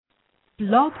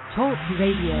Blog Talk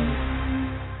Radio.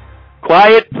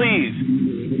 Quiet, please.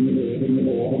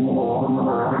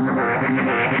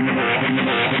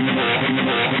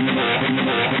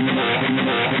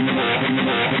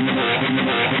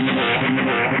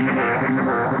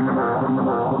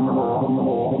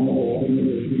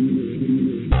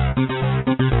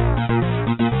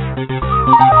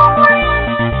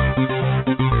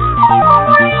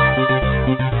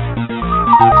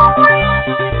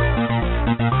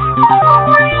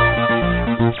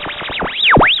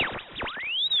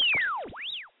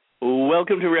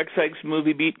 Welcome to Rex Sikes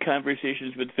Movie Beat,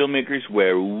 conversations with filmmakers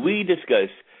where we discuss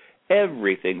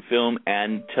everything film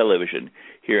and television.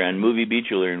 Here on Movie Beat,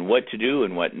 you'll learn what to do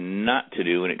and what not to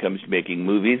do when it comes to making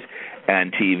movies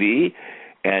and TV.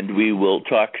 And we will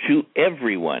talk to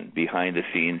everyone behind the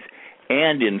scenes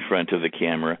and in front of the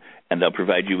camera, and they'll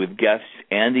provide you with guests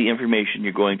and the information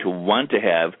you're going to want to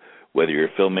have, whether you're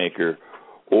a filmmaker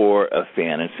or a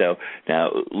fan. And so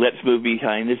now let's move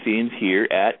behind the scenes here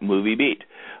at Movie Beat.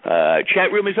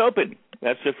 Chat room is open.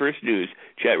 That's the first news.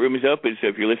 Chat room is open, so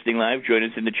if you're listening live, join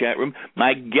us in the chat room.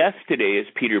 My guest today is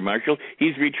Peter Marshall.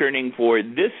 He's returning for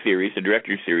this series, the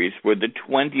director's series, for the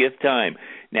 20th time.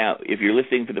 Now, if you're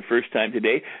listening for the first time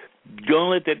today,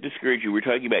 don't let that discourage you. We're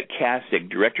talking about casting,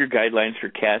 director guidelines for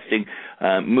casting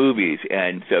movies.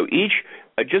 And so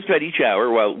just about each hour,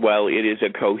 while it is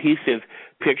a cohesive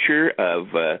picture of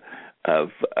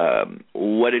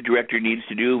what a director needs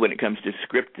to do when it comes to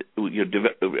script,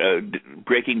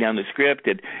 breaking down the script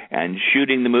and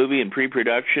shooting the movie and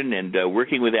pre-production and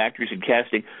working with actors and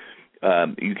casting.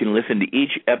 You can listen to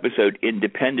each episode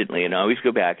independently and always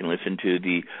go back and listen to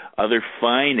the other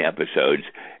fine episodes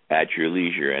at your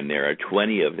leisure. And there are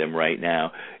 20 of them right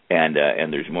now, and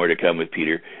there's more to come with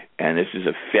Peter. And this is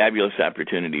a fabulous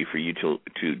opportunity for you to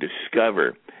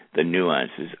discover the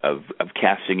nuances of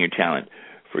casting your talent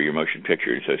for your motion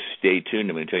picture. So stay tuned.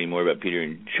 I'm going to tell you more about Peter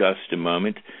in just a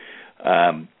moment.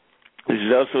 This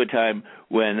is also a time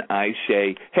when I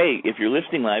say, hey, if you're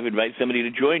listening live, invite somebody to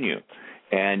join you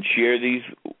and share these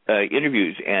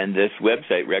interviews. And this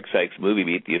website, Rex Sikes Movie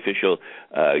Beat, the official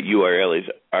URL is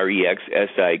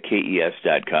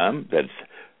rexsikes.com. That's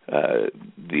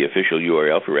the official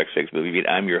URL for Rex Sikes Movie Beat.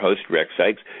 I'm your host, Rex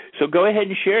Sikes. So go ahead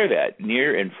and share that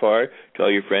near and far to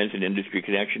all your friends and industry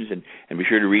connections, and be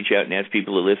sure to reach out and ask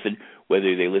people to listen,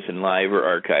 whether they listen live or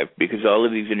archived, because all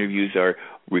of these interviews are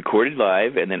recorded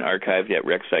live and then archived at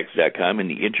rexsikes.com in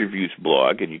the interviews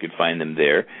blog, and you can find them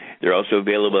there. They're also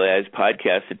available as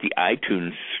podcasts at the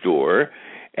iTunes store,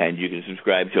 and you can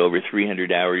subscribe to over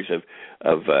 300 hours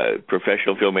of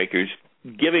professional filmmakers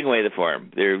giving away the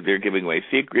farm. They're giving away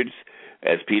secrets,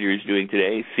 as Peter is doing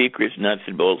today, secrets, nuts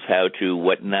and bolts, how to,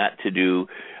 what not to do,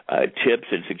 tips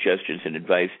and suggestions and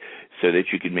advice so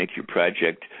that you can make your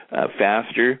project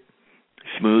faster,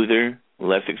 smoother,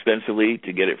 less expensively,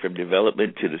 to get it from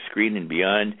development to the screen and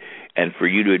beyond, and for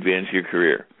you to advance your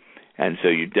career. And so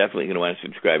you're definitely going to want to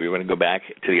subscribe. You want to go back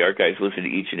to the archives, listen to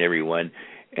each and every one,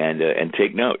 and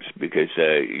take notes, because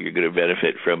you're going to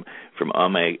benefit from all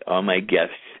my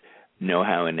guests'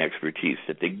 know-how and expertise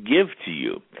that they give to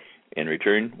you. In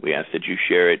return, we ask that you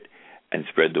share it and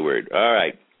spread the word. All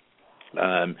right.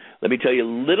 Let me tell you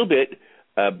a little bit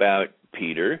about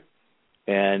Peter,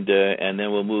 and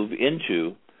then we'll move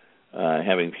into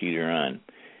having Peter on.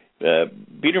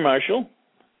 Peter Marshall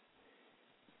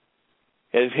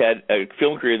has had a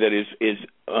film career that is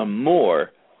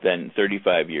more than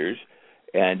 35 years,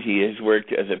 and he has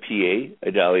worked as a PA,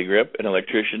 a dolly grip, an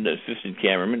electrician, assistant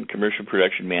cameraman, commercial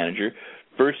production manager,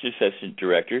 first assistant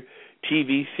director,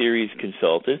 TV series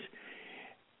consultant,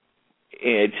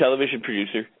 a television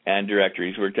producer and director.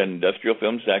 He's worked on industrial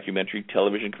films, documentary,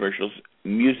 television commercials,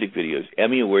 music videos,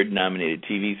 Emmy Award nominated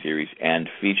TV series, and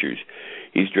features.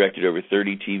 He's directed over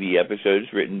 30 TV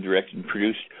episodes, written, directed, and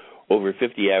produced over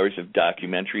 50 hours of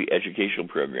documentary educational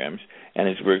programs, and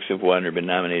his works have won or been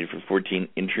nominated for 14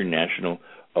 international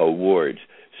awards.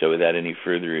 So without any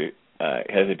further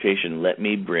hesitation, let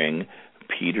me bring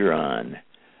Peter on.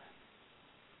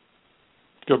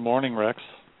 Good morning, Rex.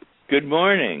 Good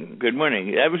morning. Good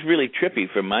morning. That was really trippy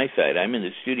from my side. I'm in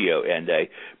the studio, and I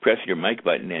pressed your mic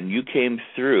button, and you came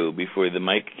through before the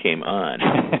mic came on.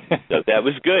 So that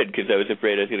was good, because I was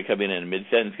afraid I was going to come in a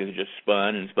mid-sentence because it just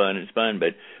spun and spun and spun,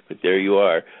 but there you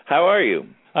are. How are you?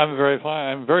 I'm very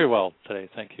fine. I'm very well today,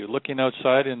 thank you. Looking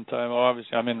outside, and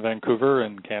obviously I'm in Vancouver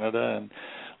in Canada, and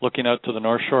looking out to the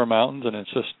North Shore Mountains, and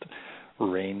it's just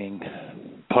raining,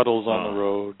 puddles on the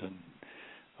road, and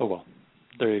oh well,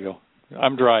 there you go.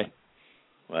 I'm dry.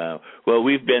 Wow. Well,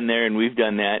 we've been there and we've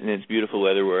done that, and it's beautiful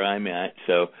weather where I'm at,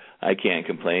 so I can't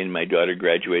complain. My daughter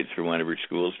graduates from one of her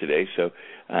schools today, so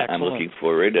I'm looking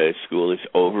forward. School is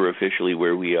over officially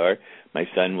where we are. My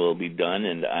son will be done,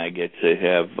 and I get to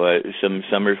have some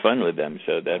summer fun with them.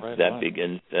 So that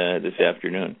begins this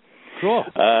afternoon. Cool.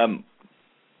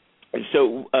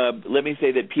 So let me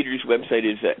say that Peter's website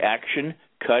is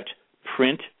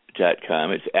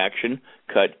actioncutprint.com. It's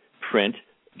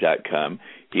actioncutprint.com.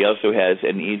 He also has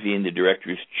an Easy in the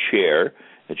Director's Chair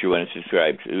that you want to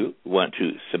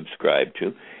subscribe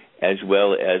to, as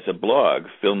well as a blog,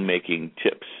 Filmmaking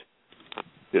Tips.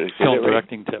 Film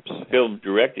directing tips. Film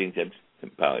directing tips.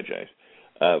 Apologize.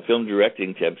 Film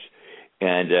directing tips,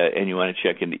 and you want to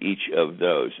check into each of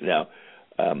those now,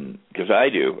 because I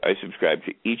subscribe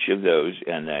to each of those,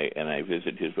 and I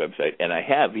visit his website, and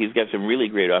he's got some really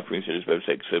great offerings at his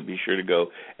website, so be sure to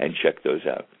go and check those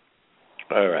out.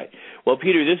 All right. Well,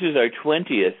 Peter, this is our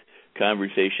 20th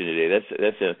conversation today.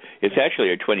 It's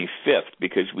actually our 25th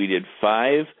because we did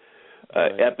 5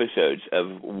 episodes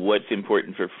of what's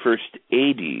important for first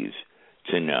ADs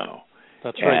to know.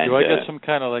 That's right. Do I get some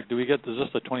kind of is this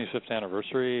the 25th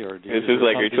anniversary, or this is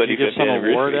like our 25th anniversary? Do you get some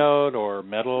anniversary award out, or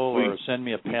medal, or send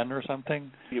me a pen or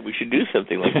something? Yeah, we should do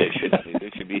something like that, shouldn't we? There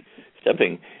should be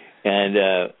something, and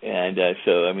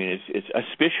so I mean it's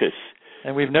auspicious.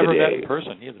 And we've never met in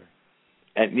person either.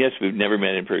 And yes, we've never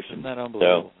met in person. Isn't that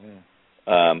unbelievable? So, yeah.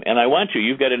 And I want to.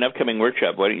 You've got an upcoming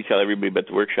workshop. Why don't you tell everybody about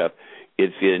the workshop?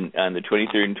 It's on the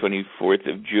 23rd and 24th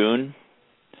of June.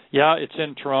 Yeah, it's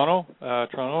in Toronto,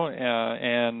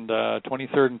 and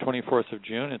 23rd and 24th of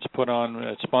June. It's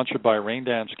sponsored by Rain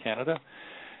Dance Canada,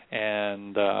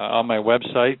 and on my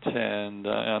website and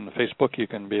on the Facebook, you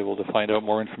can be able to find out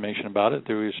more information about it.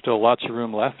 There is still lots of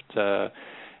room left,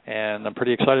 and I'm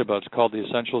pretty excited about it. It's called The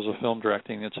Essentials of Film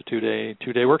Directing. It's a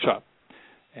two-day workshop,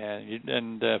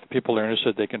 and if people are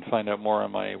interested, they can find out more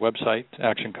on my website,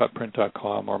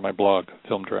 actioncutprint.com, or my blog,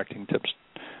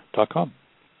 filmdirectingtips.com.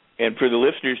 And for the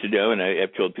listeners to know, and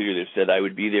I've told Peter this, that I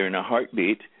would be there in a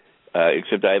heartbeat,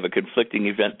 except I have a conflicting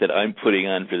event that I'm putting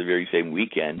on for the very same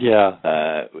weekend. Yeah.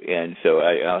 And so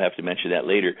I'll have to mention that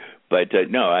later. But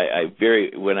no,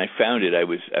 when I found it, I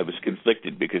was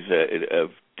conflicted because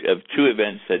of 2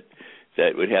 events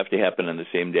that would have to happen on the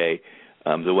same day.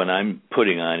 The one I'm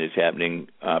putting on is happening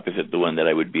opposite the one that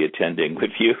I would be attending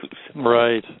with you.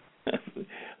 Right.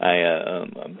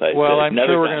 Well, I'm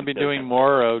sure we're going to be doing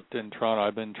more out in Toronto.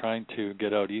 I've been trying to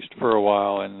get out east for a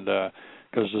while, and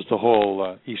because there's the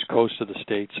whole east coast of the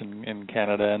States in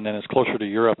Canada, and then it's closer to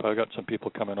Europe. I've got some people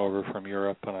coming over from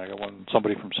Europe, and I got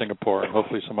somebody from Singapore, and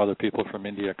hopefully some other people from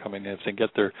India coming in if they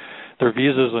get their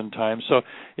visas in time. So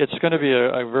it's going to be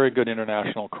a very good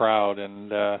international crowd, and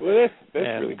that's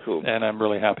really cool. And I'm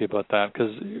really happy about that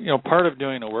because part of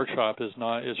doing a workshop is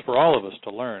for all of us to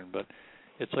learn, but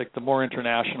it's like the more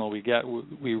international we get,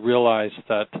 we realize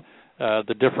that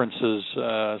the differences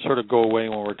sort of go away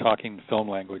when we're talking film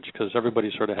language because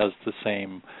everybody sort of has the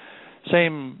same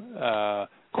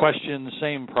questions,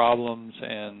 same problems,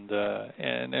 and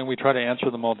we try to answer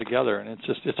them all together. And it's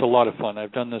a lot of fun.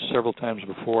 I've done this several times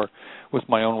before with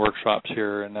my own workshops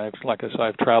here, and I've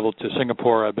traveled to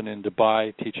Singapore. I've been in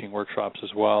Dubai teaching workshops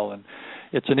as well, and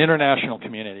it's an international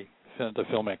community, the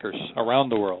filmmakers around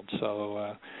the world.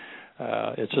 So.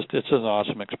 It's an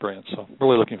awesome experience, so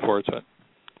really looking forward to it.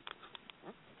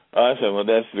 Awesome. Well,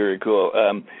 that's very cool.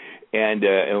 I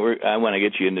want to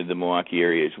get you into the Milwaukee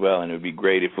area as well, and it would be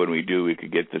great if when we do, we could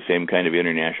get the same kind of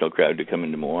international crowd to come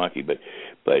into Milwaukee. But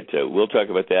we'll talk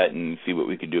about that and see what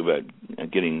we could do about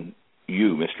getting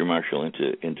you, Mr. Marshall,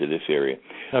 into this area.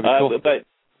 That'd be cool. But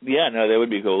yeah, no, that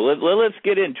would be cool. Let's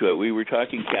get into it. We were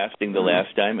talking casting the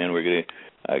last time, and we're going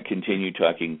to continue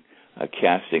talking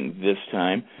casting this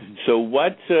time. So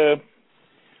what do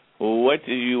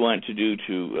you want to do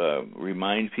to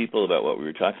remind people about what we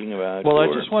were talking about? Well, I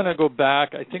just want to go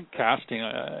back. I think casting,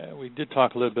 we did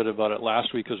talk a little bit about it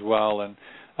last week as well, or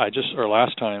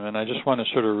last time, and I just want to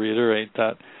sort of reiterate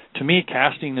that to me,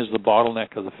 casting is the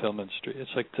bottleneck of the film industry.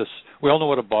 It's like this. We all know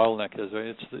what a bottleneck is.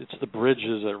 Right? It's the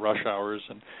bridges at rush hours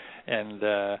and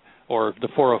or the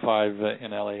 405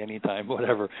 in LA anytime,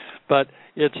 whatever. But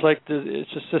it's like it's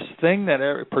just this thing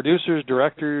that producers,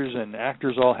 directors, and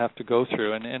actors all have to go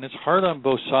through, and it's hard on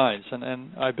both sides.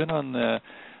 And I've been on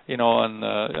in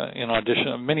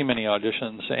audition, many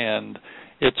auditions, and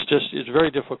it's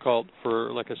very difficult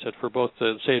for, like I said, for both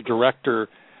say a director,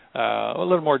 a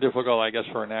little more difficult, I guess,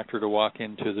 for an actor to walk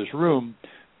into this room,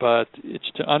 but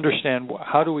it's to understand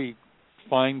how do we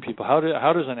find people, how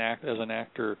does as an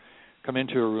actor come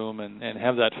into a room and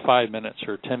have that 5 minutes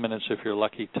or 10 minutes if you're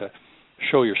lucky to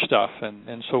show your stuff.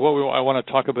 And so I want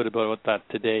to talk a bit about that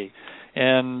today.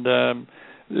 And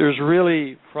there's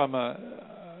really, from a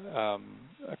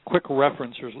quick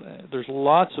reference, there's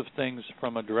lots of things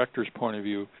from a director's point of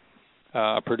view,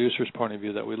 a producer's point of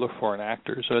view, that we look for in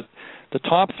actors. So the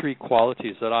top three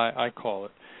qualities that I call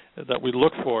it, that we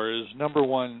look for is, number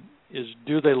one, is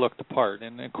do they look the part?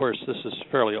 And, of course, this is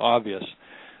fairly obvious.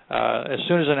 As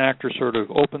soon as an actor sort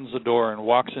of opens the door and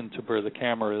walks into where the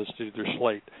camera is to their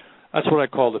slate, that's what I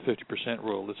call the 50%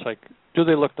 rule. It's like, do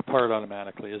they look the part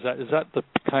automatically? Is that the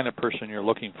kind of person you're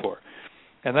looking for?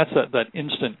 And that's that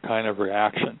instant kind of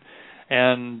reaction.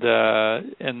 And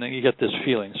then you get this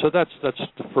feeling. So that's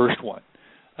the first one.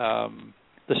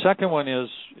 The second one is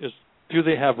do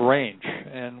they have range?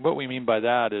 And what we mean by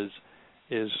that is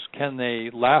can they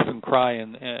laugh and cry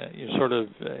in sort of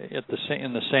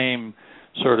in the same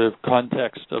sort of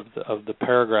context of the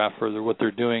paragraph or what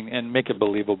they're doing, and make it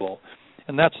believable.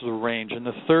 And that's the range. And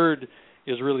the third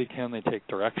is really, can they take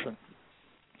direction?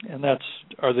 And that's,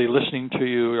 are they listening to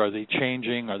you? Are they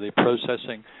changing? Are they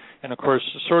processing? And, of course,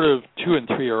 sort of 2 and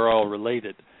 3 are all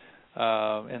related.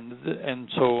 And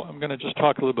so I'm going to just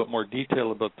talk a little bit more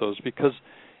detail about those, because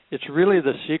it's really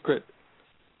the secret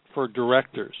for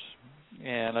directors.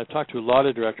 And I've talked to a lot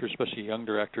of directors, especially young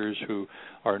directors who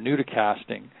are new to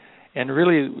casting. And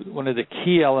really one of the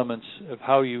key elements of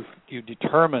how you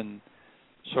determine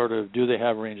sort of do they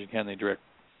have range and can they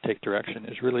take direction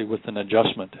is really with an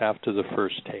adjustment after the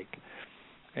first take.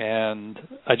 And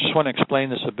I just want to explain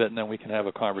this a bit, and then we can have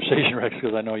a conversation, Rex,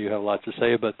 because I know you have a lot to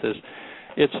say about this.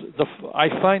 I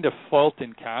find a fault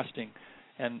in casting,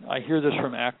 and I hear this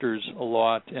from actors a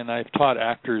lot, and I've taught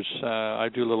actors. I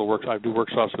do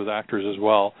workshops with actors as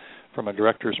well from a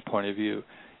director's point of view.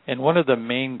 And one of the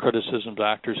main criticisms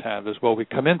actors have is, well, we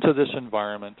come into this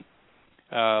environment,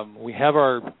 we have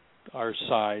our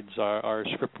sides, our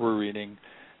script we're reading.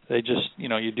 They just,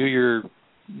 you do your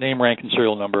name, rank, and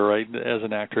serial number, right, as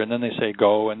an actor, and then they say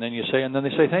go, and then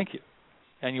they say thank you,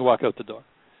 and you walk out the door.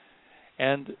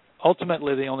 And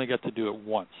ultimately, they only get to do it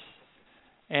once.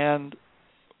 And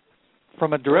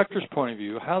from a director's point of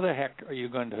view, how the heck are you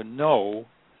going to know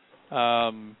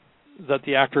that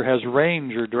the actor has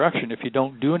range or direction if you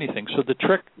don't do anything? So the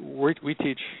trick we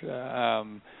teach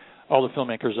all the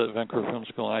filmmakers at Vancouver Film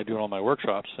School, and I do in all my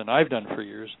workshops, and I've done for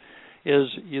years, is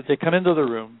they come into the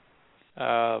room,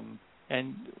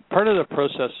 and part of the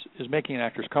process is making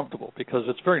actors comfortable, because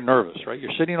it's very nervous, right?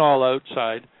 You're sitting all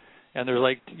outside, and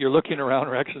you're looking around,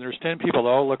 Rex, and there's 10 people that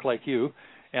all look like you,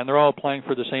 and they're all applying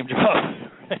for the same job.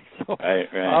 Right? So right.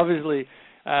 Obviously,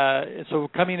 so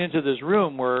coming into this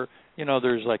room where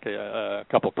there's like a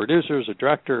couple producers, a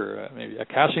director, maybe a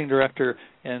casting director,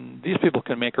 and these people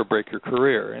can make or break your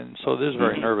career. And so this is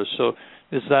very nervous. So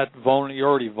is that you're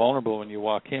already vulnerable when you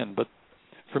walk in. But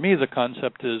for me, the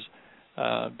concept is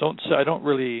I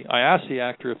ask the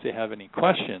actor if they have any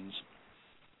questions,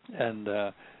 and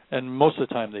most of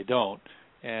the time they don't.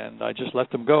 And I just let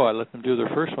them go. I let them do their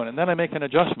first one, and then I make an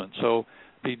adjustment. So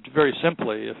very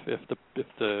simply, if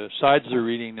the sides they're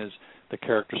reading is the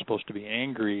character's supposed to be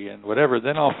angry and whatever,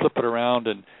 then I'll flip it around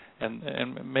and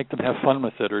make them have fun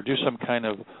with it, or do some kind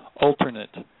of alternate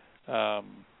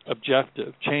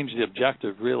objective, change the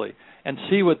objective really, and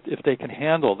see if they can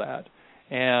handle that.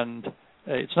 And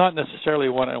it's not necessarily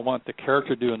what I want the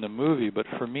character to do in the movie, but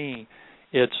for me,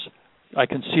 I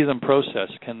can see them process.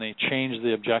 Can they change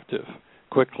the objective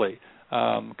quickly?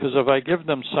 Because if I give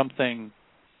them something,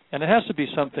 and it has to be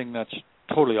something that's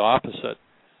totally opposite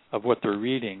of what they're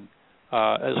reading,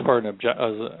 as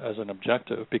an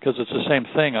objective, because it's the same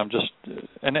thing.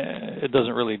 And it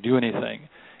doesn't really do anything.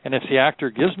 And if the actor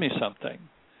gives me something,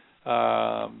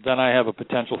 then I have a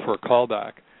potential for a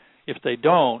callback. If they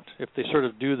don't, if they sort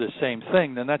of do the same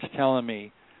thing, then that's telling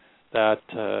me that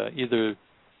either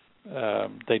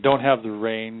they don't have the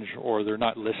range, or they're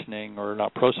not listening, or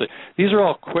not processing. These are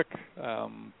all quick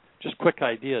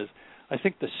ideas. I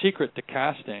think the secret to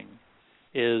casting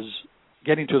is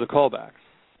getting to the callbacks.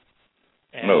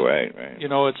 And, right.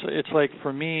 It's like,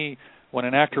 for me, when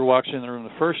an actor walks in the room the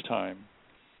first time,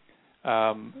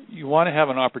 you want to have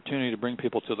an opportunity to bring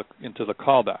people into the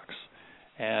callbacks.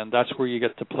 And that's where you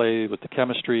get to play with the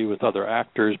chemistry with other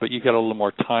actors, but you get a little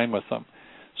more time with them.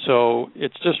 So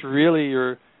it's just really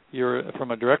you're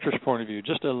from a director's point of view,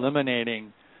 just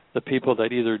eliminating the people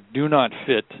that either do not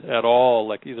fit at all,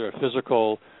 like either a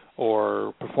physical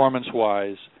or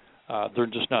performance-wise. They're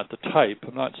just not the type.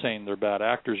 I'm not saying they're bad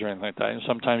actors or anything like that. And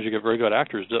sometimes you get very good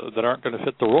actors that aren't going to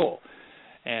fit the role.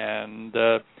 And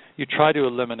you try to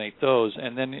eliminate those.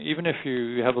 And then even if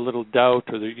you have a little doubt,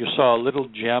 or you saw a little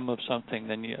gem of something,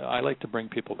 then I like to bring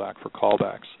people back for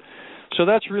callbacks. So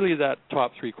that's really that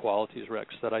top three qualities,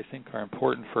 Rex, that I think are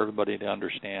important for everybody to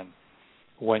understand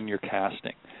when you're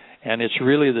casting. And it's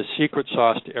really the secret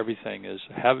sauce to everything is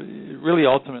really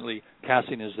ultimately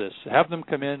casting is this. Have them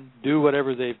come in, do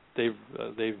whatever they've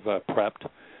prepped.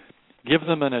 Give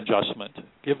them an adjustment.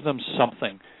 Give them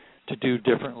something to do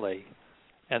differently,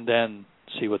 and then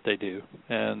see what they do,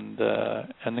 and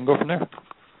then go from there.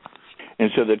 And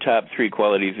so the top three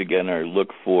qualities, again, are look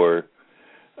for,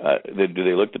 do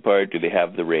they look the part, do they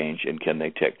have the range, and can they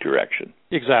take direction?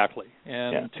 Exactly.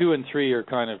 And 2 and 3 are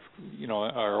kind of,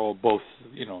 are all both,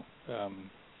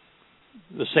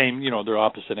 the same, they're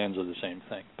opposite ends of the same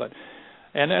thing. But,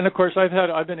 and of course,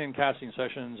 I've been in casting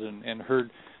sessions and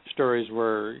heard stories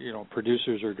where,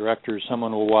 producers or directors,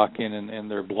 someone will walk in and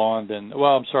they're blonde and,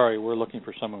 well, I'm sorry, we're looking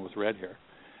for someone with red hair.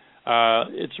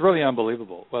 It's really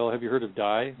unbelievable. Well, have you heard of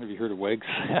dye? Have you heard of wigs?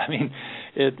 I mean,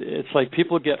 it's like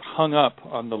people get hung up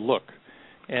on the look.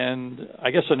 And I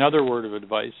guess another word of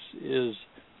advice is,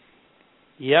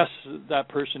 yes, that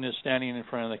person is standing in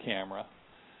front of the camera,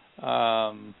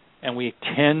 and we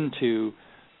tend to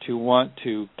want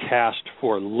to cast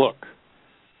for look,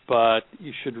 but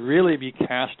you should really be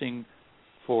casting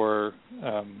for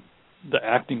the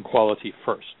acting quality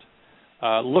first.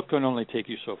 Look can only take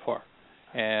you so far.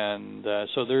 And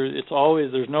so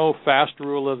there's no fast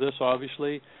rule of this,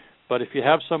 obviously, but if you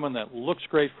have someone that looks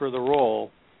great for the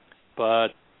role, but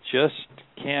just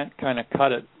can't kind of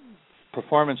cut it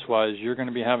performance-wise, you're going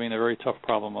to be having a very tough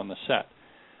problem on the set.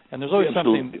 And there's always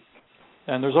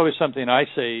something I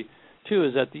say too,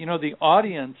 is that the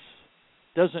audience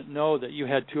doesn't know that you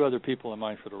had two other people in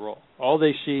mind for the role. All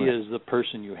they see is the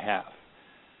person you have.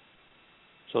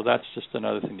 So that's just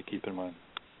another thing to keep in mind.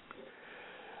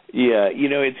 Yeah,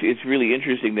 it's really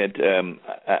interesting that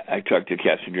I talk to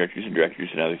casting directors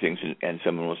and other things, and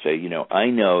someone will say, I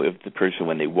know if the person,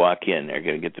 when they walk in, they're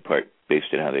going to get the part based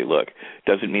on how they look.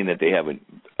 Doesn't mean that they have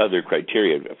other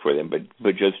criteria for them,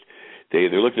 but just they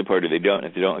either look the part or they don't.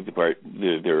 If they don't look the part,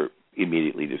 they're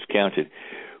immediately discounted,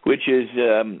 which is,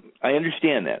 I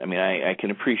understand that. I mean, I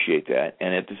can appreciate that.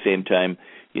 And at the same time,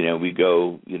 we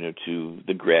go, to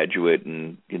The Graduate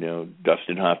and,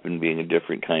 Dustin Hoffman being a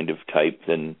different kind of type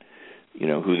than,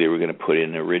 who they were going to put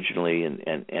in originally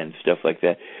and stuff like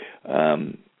that.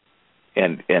 And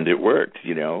it worked,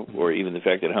 or even the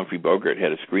fact that Humphrey Bogart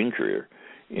had a screen career.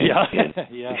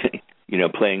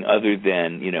 Playing other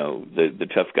than, the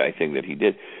tough guy thing that he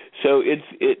did. So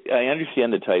I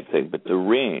understand the type thing, but the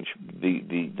range,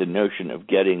 the notion of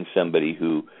getting somebody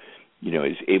who,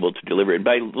 is able to deliver. And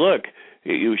by look,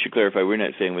 you should clarify, we're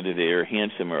not saying whether they are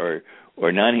handsome or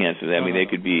non-handsome. I mean, they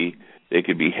could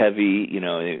be heavy,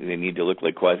 they need to look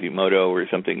like Quasimodo or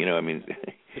something, I mean.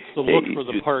 It's the look for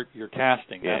the part you're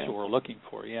casting. That's what we're looking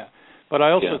for, But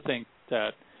I also think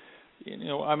that,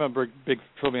 I'm a big,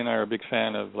 Philby and I are a big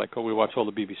fan of, we watch all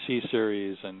the BBC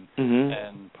series and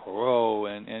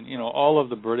Poirot and all of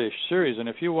the British series. And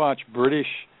if you watch British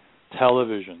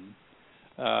television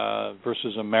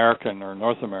versus American or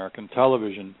North American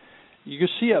television, you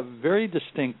see a very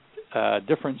distinct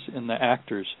difference in the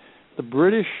actors. The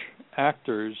British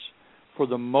actors, for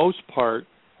the most part,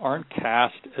 aren't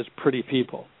cast as pretty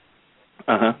people.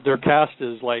 They're cast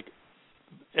as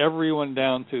everyone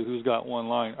down to who's got one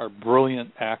line are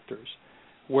brilliant actors,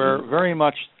 where very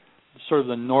much sort of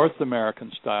the North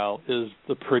American style is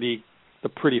the pretty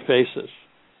faces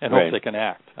and hope they can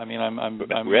act. I mean, I'm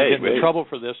getting in trouble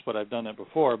for this, but I've done it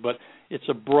before. But it's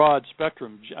a broad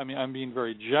spectrum. I mean, I'm being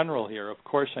very general here. Of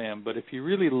course I am. But if you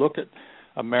really look at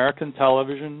American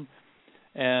television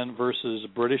and versus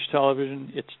British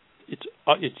television,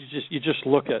 you just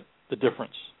look at the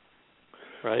difference.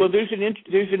 Right. Well, there's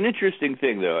an interesting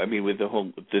thing, though. I mean, with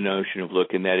the notion of look,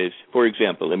 and that is, for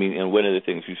example, I mean, and one of the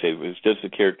things you say was, does the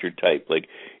character type,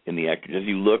 in the actor, does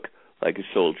he look like a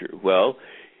soldier? Well,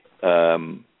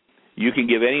 you can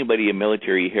give anybody a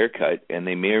military haircut, and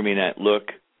they may or may not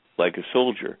look like a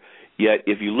soldier. Yet,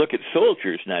 if you look at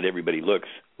soldiers, not everybody looks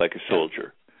like a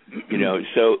soldier.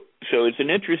 So it's an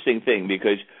interesting thing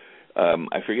because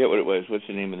I forget what it was. What's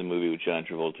the name of the movie with John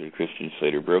Travolta and Christian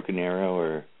Slater? Broken Arrow,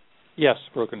 or? Yes,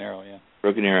 Broken Arrow,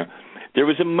 Broken Arrow. There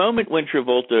was a moment when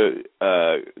Travolta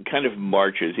kind of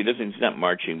marches. He's not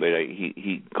marching, but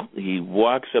he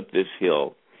walks up this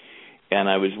hill, and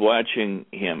I was watching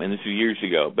him, and this was years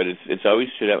ago, but it's always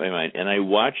stood out in my mind. And I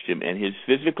watched him, and his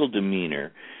physical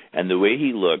demeanor and the way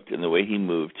he looked and the way he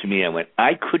moved, to me, I went,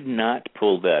 I could not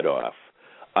pull that off.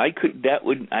 I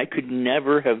could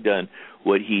never have done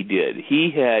what he did.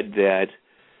 He had that,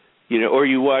 or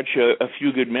you watch A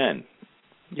Few Good Men.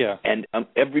 Yeah. And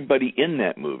everybody in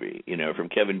that movie, from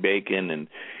Kevin Bacon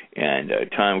and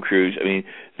Tom Cruise. I mean,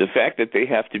 the fact that they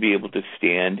have to be able to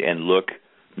stand and look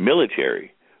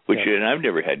military, and I've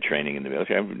never had training in the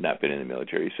military. I've not been in the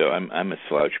military, so I'm a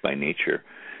slouch by nature.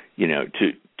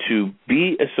 To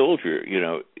be a soldier,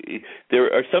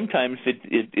 there are sometimes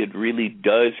it really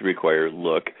does require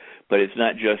look, but it's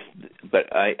not just.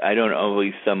 But I don't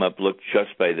always sum up look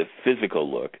just by the physical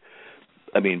look.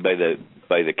 I mean, by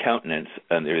the countenance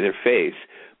on their face,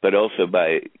 but also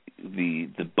by the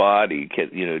body.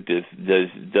 Does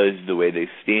the way they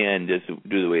stand,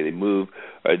 do the way they move,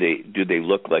 do they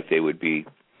look like they would be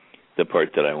the part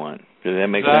that I want? Does that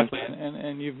make sense? Exactly, and I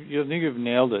think you've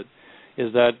nailed it.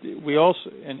 Is that we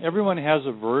also, and everyone has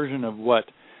a version of what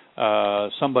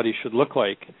somebody should look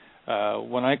like.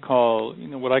 What I call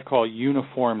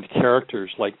uniformed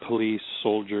characters, like police,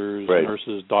 soldiers,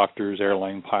 nurses, doctors,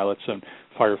 airline pilots, and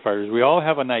firefighters. We all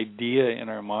have an idea in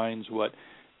our minds what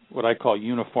I call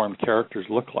uniformed characters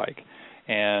look like,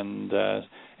 and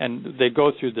they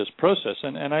go through this process.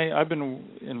 And I've been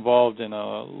involved in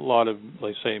a lot of,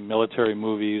 let's say, military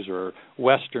movies or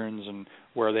westerns, and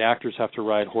where the actors have to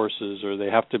ride horses or they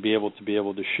have to be able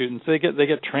to shoot, and so they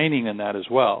get training in that as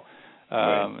well.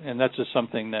 And that's just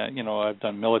something that, I've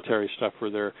done military stuff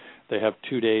where they have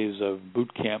 2 days of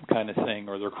boot camp kind of thing,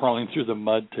 or they're crawling through the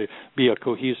mud to be a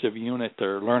cohesive unit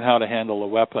or learn how to handle a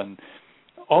weapon.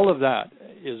 All of that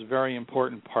is a very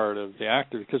important part of the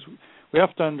actor, because we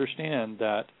have to understand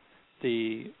that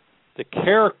the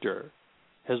character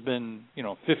has been,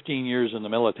 15 years in the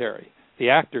military. The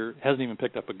actor hasn't even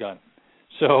picked up a gun.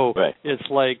 So it's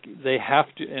like they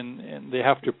have to, and they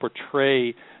have to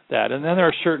portray that. And then there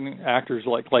are certain actors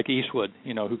like Eastwood,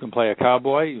 who can play a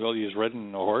cowboy, well, he's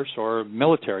ridden a horse, or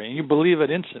military, and you believe it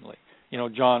instantly.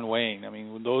 John Wayne. I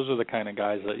mean, those are the kind of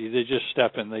guys that they just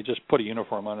step in, they just put a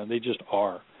uniform on, and they just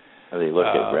are. They look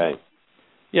it, right.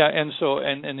 Yeah, and so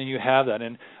and then you have that,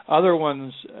 and other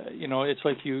ones, it's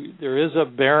like there is a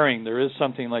bearing, there is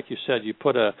something, like you said, you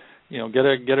put a,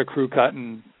 get a crew cut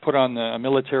and put on a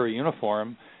military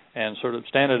uniform and sort of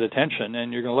stand at attention,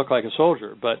 and you're going to look like a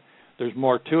soldier. But there's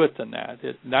more to it than that.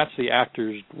 That's the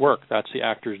actor's work. That's the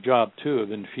actor's job too,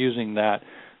 of infusing that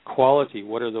quality.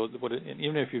 What are those?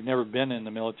 Even if you've never been in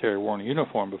the military or worn a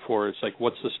uniform before, it's like,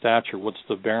 what's the stature? What's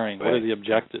the bearing? What are the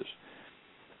objectives?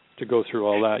 To go through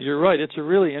all that. You're right. It's a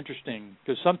really interesting,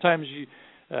 because sometimes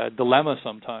dilemma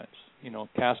sometimes,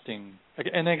 casting,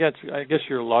 and I guess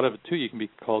you're a lot of it too. You can be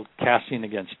called casting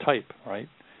against type, right?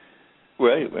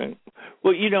 Right.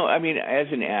 Well, I mean, as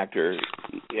an actor,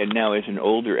 and now as an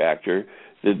older actor,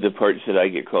 the parts that I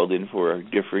get called in for are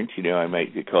different. I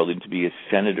might get called in to be a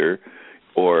senator,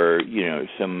 or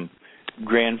some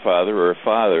grandfather or a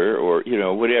father, or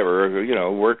whatever, or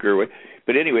a worker.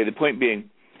 But anyway, the point being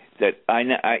that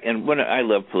I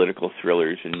love political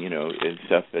thrillers and and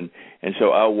stuff, and so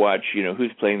I'll watch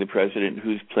who's playing the president,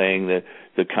 who's playing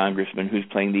the congressman, who's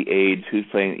playing the aides, who's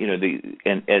playing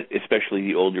and especially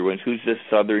the older ones, who's the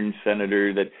southern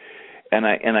senator and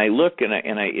I look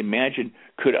and I imagine,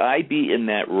 could I be in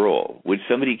that role? Would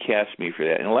somebody cast me for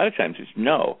that? And a lot of times it's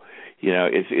no.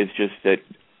 It's just that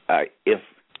I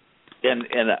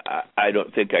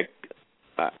don't think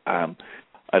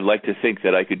I'd like to think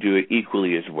that I could do it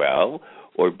equally as well,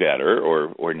 or better,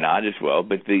 or not as well.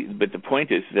 But the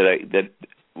point is that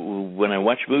when I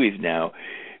watch movies now,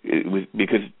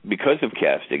 because of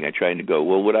casting, I try to go,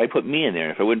 well, would I put me in there?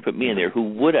 If I wouldn't put me in there,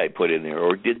 who would I put in there?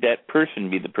 Or did that person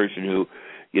be the person who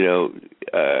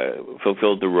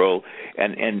fulfilled the role?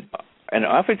 And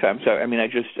oftentimes,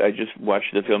 I just watch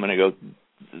the film and I go,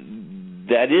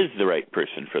 that is the right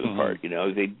person for the part.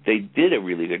 They did a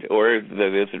really good, or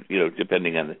there isn't,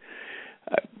 depending on the.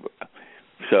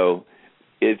 So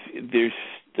there's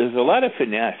a lot of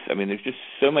finesse. I mean, there's just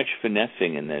so much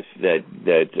finessing in this that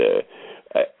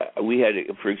we had,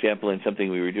 for example, in something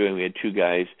we were doing, we had two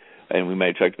guys, and we might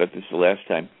have talked about this the last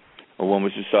time. One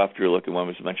was a softer look, and one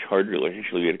was a much harder look.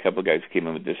 Actually, we had a couple of guys who came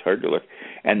in with this harder look,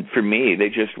 and for me, they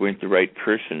just weren't the right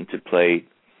person to play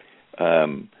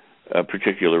a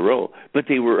particular role, but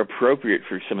they were appropriate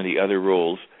for some of the other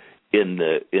roles in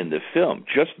the film,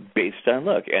 just based on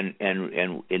look. And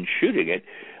in shooting it,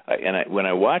 when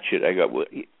I watch it, I go, well,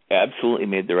 he absolutely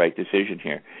made the right decision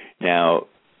here. Now,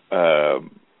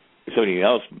 somebody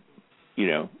else,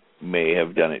 may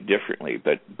have done it differently,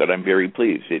 but I'm very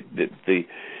pleased.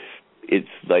 It's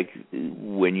like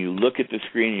when you look at the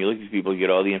screen and you look at these people, you get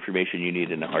all the information you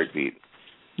need in a heartbeat.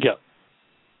 Yeah.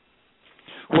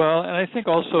 Well, and I think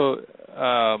also,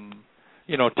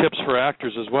 tips for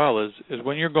actors as well is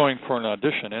when you're going for an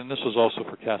audition, and this is also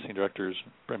for casting directors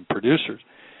and producers,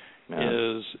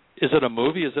 is it a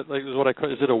movie? Is it like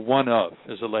is it a one of?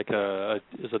 Is it like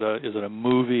is it a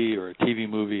movie or a TV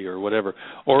movie or whatever,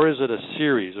 or is it a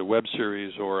series, a web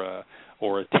series or a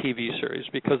TV series?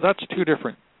 Because that's two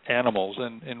different animals.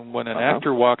 And when an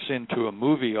actor walks into a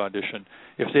movie audition,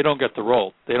 if they don't get the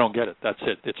role, they don't get it. That's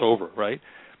it. It's over, right?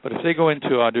 But if they go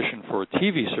into audition for a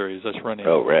TV series that's running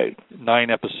 9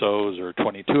 episodes or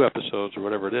 22 episodes or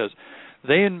whatever it is,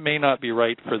 they may not be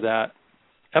right for that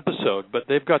episode, but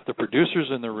they've got the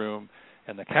producers in the room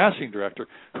and the casting director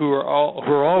who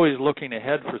are always looking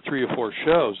ahead for 3 or 4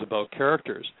 shows about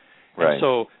characters. Right. And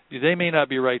so they may not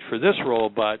be right for this role,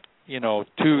 but they're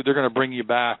going to bring you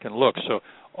back and look. So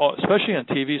especially on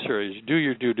TV series, do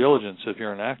your due diligence if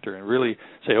you're an actor and really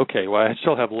say, okay, well, I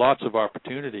still have lots of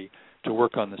opportunity to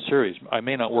work on the series. I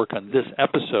may not work on this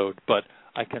episode, but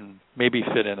I can maybe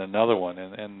fit in another one,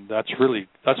 and that's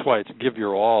why it's give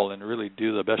your all and really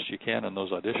do the best you can in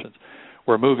those auditions.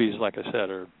 Where movies, like I said,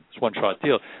 are it's one-shot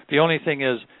deal. The only thing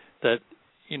is that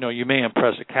you may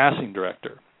impress a casting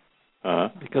director,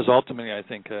 because ultimately I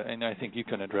think, and I think you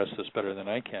can address this better than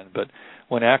I can, but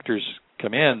when actors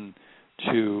come in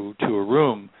to a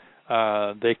room,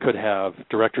 they could have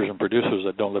directors and producers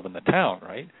that don't live in the town,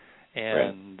 right?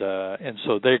 And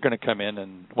so they're going to come in,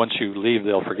 and once you leave,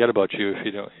 they'll forget about you if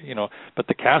you don't, But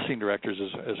the casting directors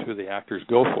is who the actors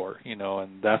go for,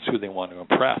 and that's who they want to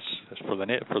impress for the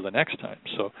next time.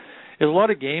 So there's a lot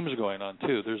of games going on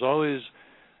too. There's always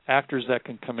actors that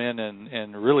can come in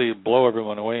and really blow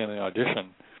everyone away in the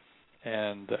audition.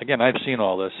 And again, I've seen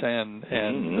all this, and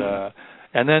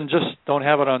then just don't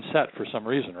have it on set for some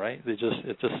reason, right?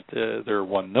 They're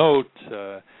one note.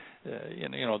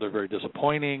 They're very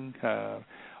disappointing.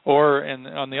 And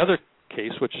on the other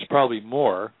case, which is probably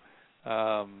more,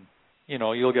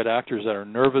 you'll get actors that are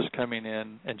nervous coming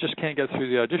in and just can't get through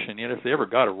the audition. Yet if they ever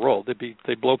got a role,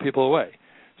 they blow people away.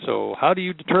 So how do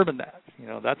you determine that?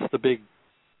 That's the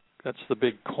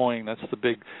big coin. That's the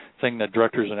big thing that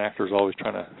directors and actors are always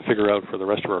trying to figure out for the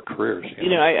rest of our careers.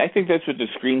 I think that's what the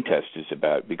screen test is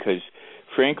about, because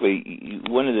frankly,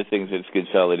 one of the things that's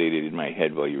consolidated in my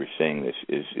head while you were saying this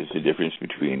is the difference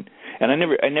between, and I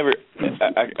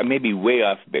may be way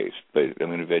off base, but I'm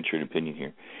going to venture an opinion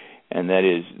here, and that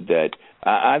is that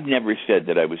I've never said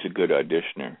that I was a good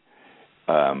auditioner.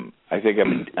 I think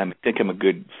I'm a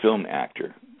good film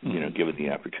actor, given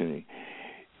the opportunity.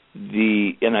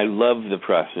 And I love the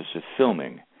process of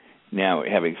filming. Now,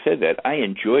 having said that, I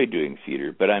enjoy doing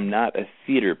theater, but I'm not a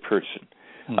theater person.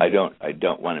 I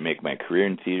don't want to make my career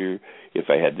in theater. If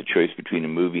I had the choice between a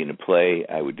movie and a play,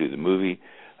 I would do the movie,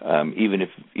 even if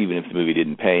the movie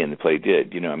didn't pay and the play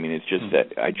did. It's just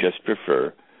that I just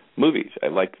prefer movies. I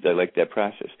like that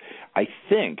process. I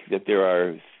think that there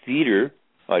are theater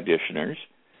auditioners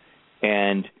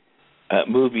and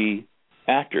movie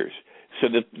actors. So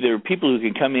that there are people who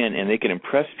can come in and they can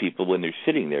impress people when they're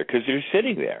sitting there, because they're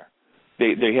sitting there.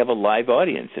 They have a live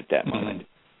audience at that moment.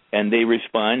 And they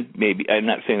respond, maybe, I'm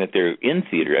not saying that they're in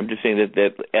theater, I'm just saying that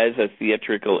as a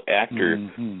theatrical actor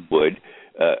would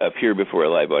appear before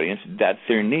a live audience, that's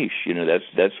their niche,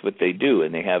 that's what they do,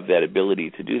 and they have that ability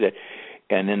to do that.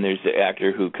 And then there's the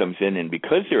actor who comes in, and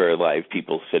because there are live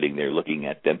people sitting there looking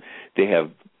at them, they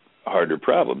have harder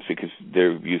problems because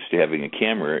they're used to having a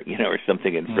camera, or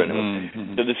something in front of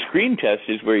them. So the screen test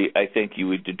is where I think you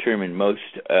would determine most,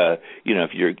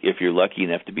 if you're lucky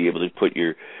enough to be able to put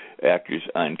your actors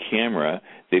on camera,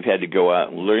 they've had to go out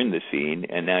and learn the scene,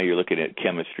 and now you're looking at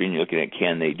chemistry and you're looking at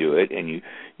can they do it, and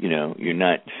you're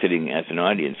not sitting as an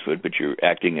audience would, but you're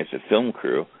acting as a film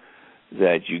crew,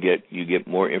 that you get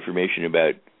more information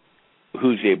about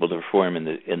who's able to perform in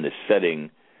the setting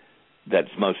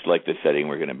that's most like the setting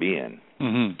we're going to be in.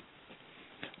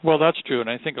 Well, that's true,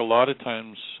 and I think a lot of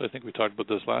times, I think we talked about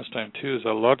this last time too, is a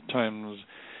lot of times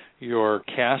your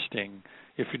casting,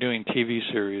 if you're doing TV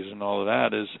series and all of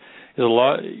that, is a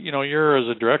lot. You're as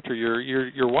a director,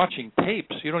 you're watching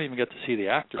tapes. You don't even get to see the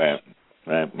actors. Right.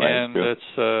 And it's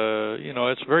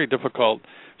it's very difficult.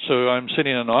 So I'm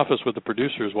sitting in an office with the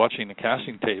producers watching the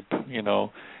casting tape, and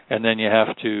then you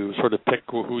have to sort of pick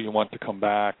who you want to come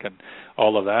back and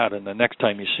all of that. And the next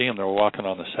time you see them, they're walking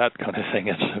on the set, kind of thing.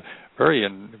 It's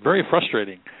very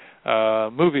frustrating.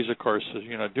 Movies, of course, is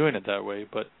doing it that way,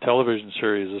 but television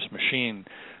series, this machine.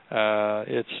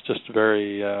 It's just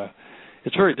very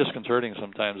disconcerting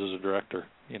sometimes as a director,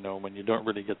 when you don't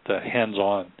really get the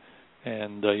hands-on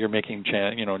and you're making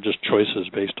just choices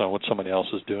based on what somebody else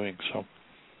is doing. So,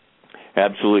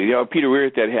 absolutely. Peter, we're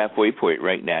at that halfway point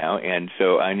right now, and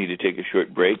so I need to take a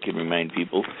short break and remind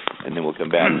people, and then we'll come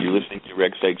back. You're listening to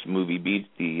Rex Sikes Movie Beat.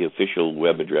 The official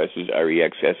web address is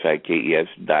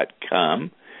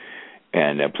rexsikes.com.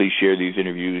 And please share these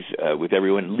interviews with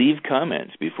everyone. Leave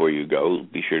comments before you go.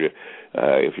 Be sure to,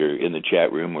 if you're in the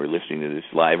chat room or listening to this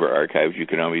live or archives, you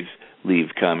can always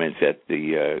leave comments at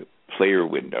the player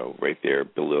window right there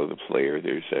below the player.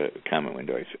 There's a comment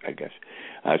window, I guess.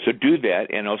 So do that,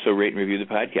 and also rate and review the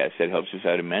podcast. That helps us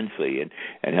out immensely and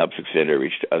helps extend our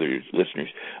reach to other listeners.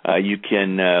 You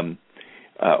can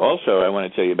also, I want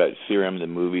to tell you about Serum, the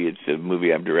movie. It's a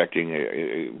movie I'm directing,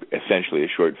 essentially a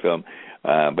short film.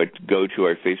 But go to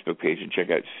our Facebook page and check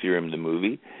out Serum the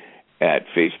Movie at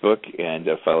Facebook, and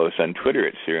follow us on Twitter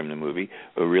at Serum the Movie.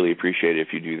 We'll really appreciate it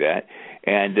if you do that.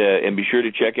 And be sure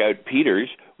to check out Peter's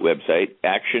website,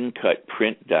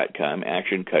 actioncutprint.com,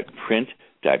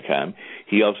 actioncutprint.com.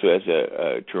 He also has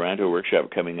a Toronto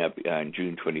workshop coming up on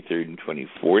June 23rd and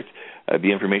 24th.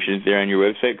 The information is there on your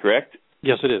website, correct?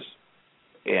 Yes, it is.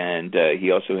 And he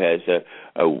also has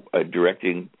a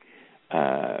director's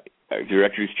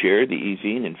chair, the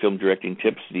e-zine, and film directing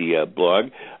tips, the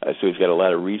blog. So he's got a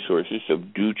lot of resources, so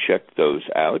do check those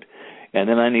out. And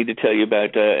then I need to tell you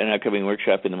about an upcoming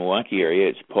workshop in the Milwaukee area.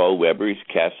 It's Paul Weber. He's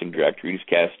casting director. He's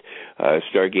cast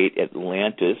Stargate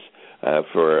Atlantis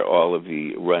for all of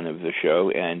the run of the show,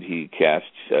 and he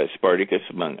casts Spartacus,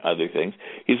 among other things.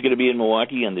 He's going to be in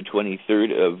Milwaukee on the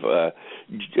 23rd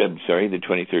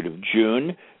of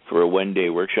June for a one-day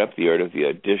workshop, The Art of the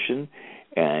Audition.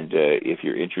 And if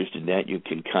you're interested in that, you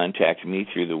can contact me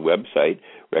through the website,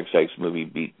 Rex Sikes Movie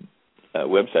Beat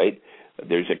website.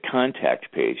 There's a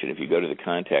contact page, and if you go to the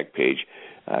contact page,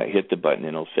 hit the button,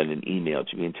 and it'll send an email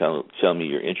to me and tell me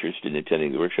you're interested in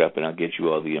attending the workshop, and I'll get you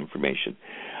all the information.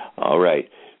 All right.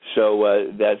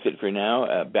 So that's it for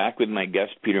now. Back with my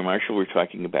guest, Peter Marshall. We're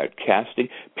talking about casting.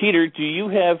 Peter,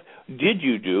 did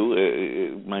you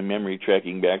do, my memory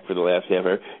tracking back for the last half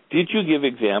hour, did you give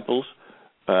examples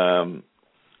of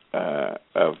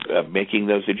making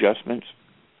those adjustments?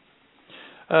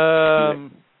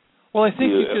 Well, I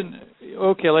think you can.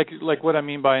 Okay, like what I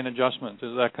mean by an adjustment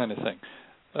is that kind of thing.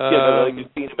 But like a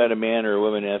scene about a man or a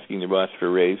woman asking their boss for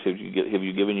a raise. Have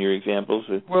you given your examples?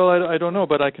 Well, I don't know,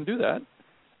 but I can do that.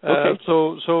 Okay.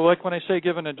 So like when I say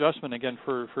give an adjustment again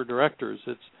for directors,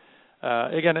 it's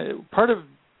again part of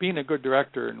being a good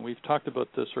director, and we've talked about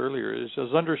this earlier, is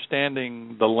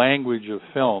understanding the language of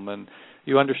film. And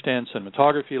you understand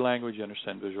cinematography language, you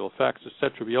understand visual effects,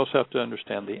 etc. But you also have to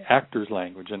understand the actor's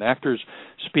language. And actors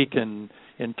speak in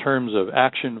terms of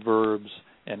action verbs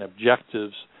and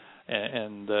objectives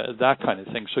and that kind of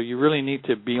thing. So you really need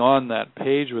to be on that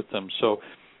page with them. So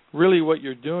really what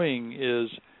you're doing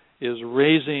is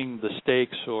raising the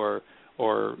stakes or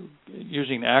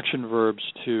using action verbs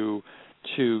to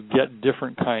get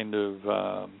different kind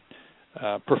of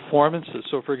performances.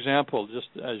 So, for example, just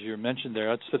as you mentioned there,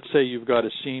 let's say you've got a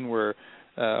scene where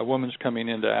a woman's coming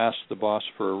in to ask the boss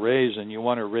for a raise, and you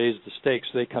want to raise the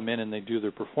stakes. They come in and they do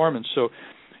their performance. So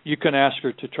you can ask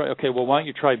her to try, okay, well, why don't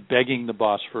you try begging the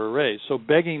boss for a raise? So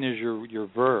begging is your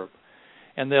verb,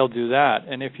 and they'll do that.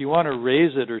 And if you want to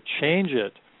raise it or change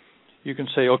it, you can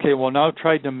say, okay, well, now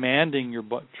try demanding your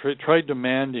boss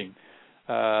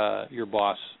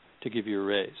to give you a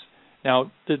raise.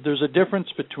 Now, there's a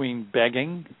difference between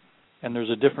begging and there's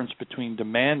a difference between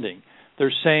demanding.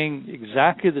 They're saying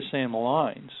exactly the same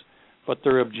lines, but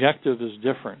their objective is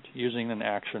different using an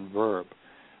action verb.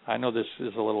 I know this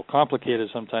is a little complicated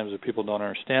sometimes if people don't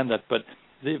understand that, but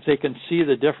if they can see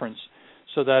the difference,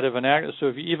 so that even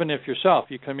if yourself,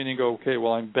 you come in and go, okay,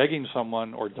 well, I'm begging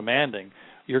someone or demanding,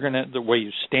 the way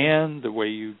you stand, the way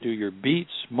you do your beats,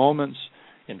 moments,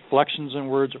 inflections in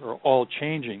words are all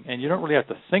changing, and you don't really have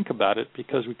to think about it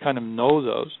because we kind of know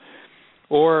those.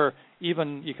 Or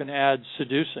even you can add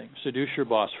seduce your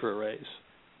boss for a raise.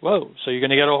 Whoa, so you're going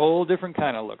to get a whole different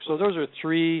kind of look. So those are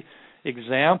three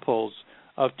examples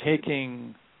of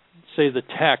taking, say, the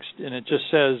text, and it just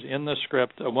says in the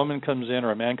script, a woman comes in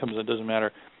or a man comes in, it doesn't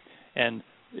matter, and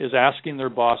is asking their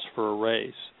boss for a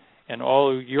raise. And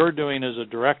all you're doing as a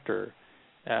director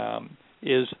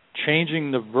is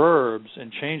changing the verbs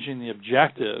and changing the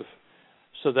objective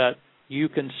so that you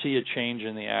can see a change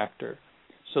in the actor.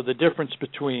 So the difference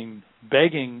between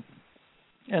begging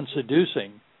and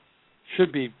seducing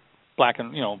should be black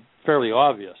and fairly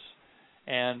obvious.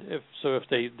 And if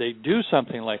they do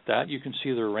something like that, you can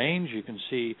see their range, you can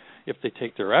see if they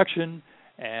take direction,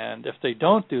 and if they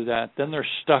don't do that, then they're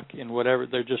stuck in whatever,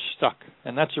 they're just stuck.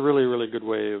 And that's a really, really good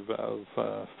way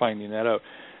of finding that out.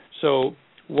 So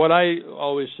what I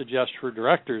always suggest for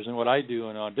directors and what I do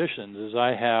in auditions is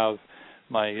I have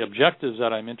my objectives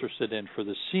that I'm interested in for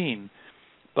the scene,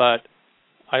 but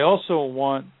I also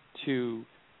want to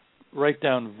write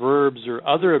down verbs or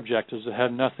other objectives that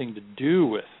have nothing to do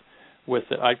with with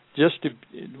it.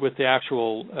 With the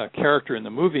actual character in the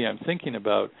movie I'm thinking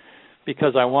about,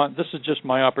 because this is just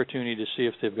my opportunity to see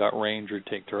if they've got range or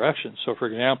take direction. So, for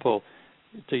example,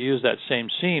 to use that same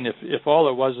scene, if all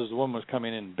it was the woman was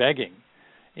coming in begging,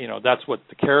 that's what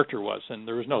the character was, and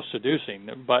there was no seducing.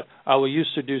 But I will use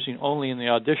seducing only in the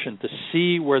audition to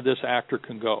see where this actor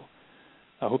can go.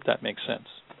 I hope that makes sense.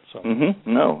 So.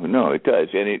 Mm-hmm. No, it does,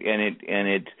 and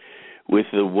it with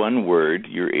the one word,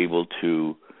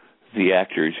 the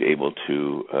actor's able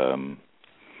to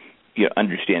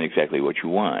understand exactly what you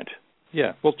want.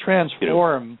 Yeah, well,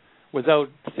 transform without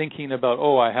thinking about,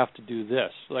 I have to do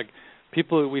this. Like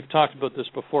people, we've talked about this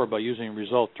before about using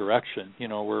result direction,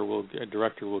 where a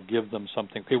director will give them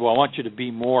something. Okay, well, I want you to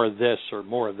be more of this or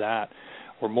more of that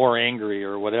or more angry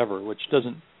or whatever, which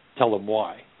doesn't tell them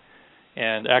why.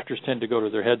 And actors tend to go to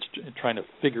their heads trying to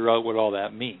figure out what all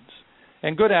that means.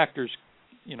 And good actors,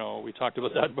 we talked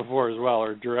about that before as well,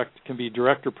 can be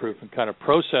director-proof and kind of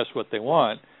process what they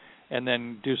want and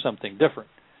then do something different.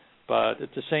 But at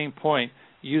the same point,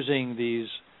 using these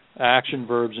action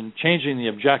verbs and changing the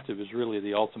objective is really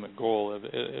the ultimate goal.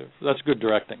 That's good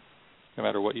directing, no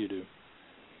matter what you do.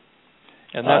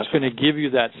 And that's going to give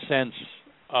you that sense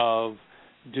of,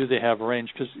 do they have range?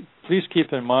 Because please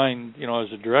keep in mind,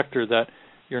 as a director, that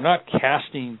you're not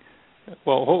casting.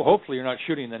 Well, hopefully you're not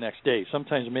shooting the next day.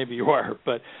 Sometimes maybe you are,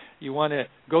 but you want to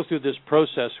go through this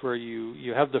process where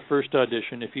you have the first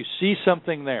audition. If you see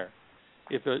something there,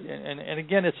 and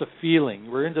again, it's a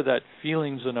feeling. We're into that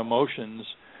feelings and emotions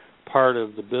part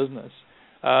of the business.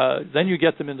 Then you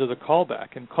get them into the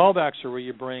callback, and callbacks are where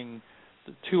you bring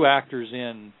the two actors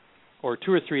in, or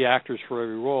two or three actors for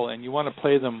every role, and you want to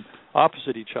play them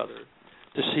opposite each other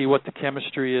to see what the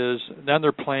chemistry is. Then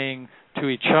they're playing to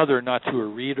each other, not to a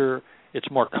reader. It's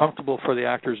more comfortable for the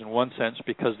actors in one sense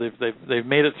because they've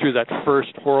made it through that first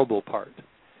horrible part.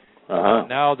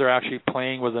 Now they're actually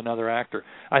playing with another actor.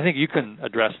 I think you can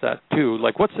address that too.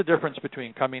 Like, what's the difference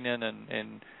between coming in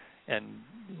and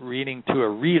reading to a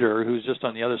reader who's just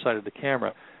on the other side of the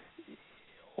camera,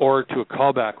 or to a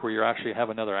callback where you actually have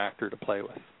another actor to play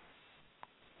with?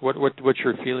 What's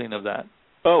your feeling of that?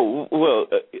 Oh, well,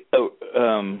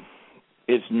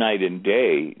 it's night and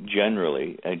day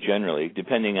generally,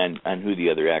 depending on who the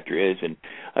other actor is. And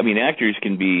I mean, actors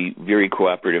can be very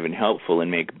cooperative and helpful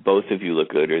and make both of you look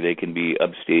good, or they can be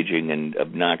upstaging and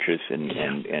obnoxious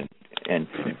and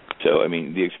so I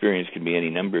mean, the experience can be any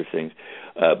number of things.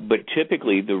 But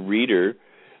typically, the reader,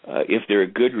 if they're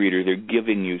a good reader, they're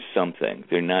giving you something.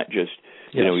 They're not just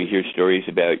we hear stories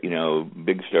about,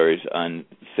 big stars on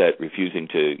set refusing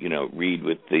to, read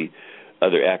with the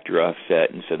other actor off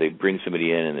set, and so they bring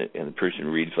somebody in, and the person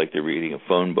reads like they're reading a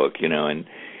phone book, and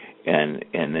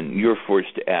then you're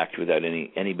forced to act without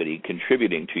anybody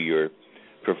contributing to your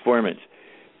performance.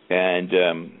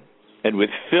 And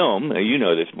with film,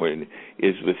 this more than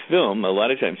is with film, a lot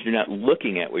of times you're not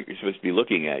looking at what you're supposed to be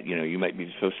looking at. You might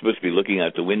be supposed to be looking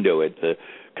out the window at the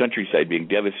countryside being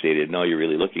devastated, and all you're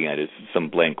really looking at is some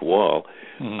blank wall.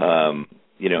 Mm-hmm.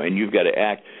 And you've got to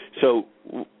act. So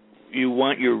you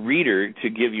want your reader to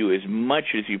give you as much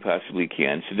as you possibly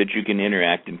can so that you can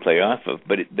interact and play off of.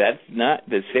 But that's not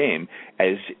the same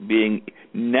as being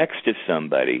next to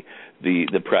somebody.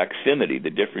 The proximity, the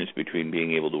difference between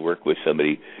being able to work with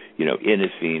somebody, in a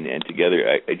scene and together,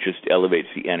 it just elevates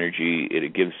the energy.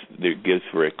 It gives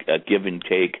for a give and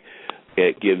take.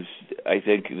 It gives, I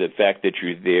think, the fact that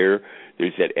you're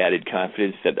there's that added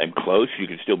confidence that I'm close. You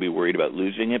can still be worried about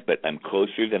losing it, but I'm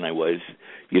closer than I was,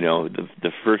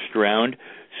 the first round.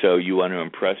 So you want to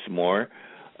impress more.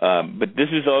 But this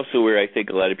is also where I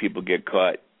think a lot of people get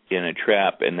caught in a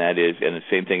trap, and that is, and the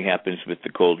same thing happens with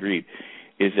the cold read,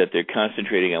 is that they're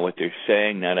concentrating on what they're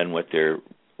saying, not on what they're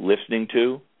listening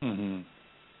to. Mm-hmm.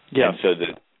 Yeah. And so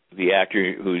the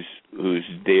actor who's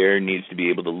there needs to be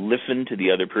able to listen to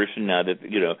the other person, now that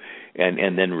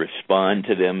and then respond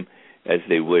to them as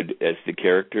they would as the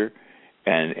character.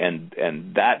 And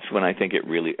that's when I think it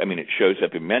really, it shows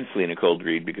up immensely in a cold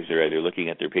read because they're either looking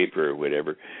at their paper or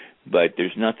whatever. But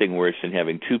there's nothing worse than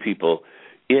having two people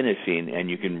in a scene, and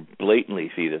you can blatantly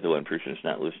see that the one person is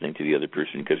not listening to the other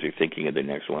person because they're thinking of the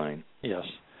next line. Yes.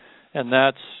 And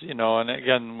that's, and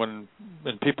again, when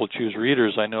people choose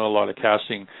readers, I know a lot of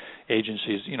casting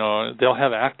agencies, they'll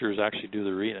have actors actually do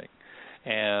the reading,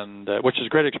 and which is a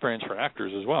great experience for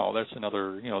actors as well. That's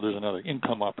another, there's another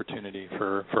income opportunity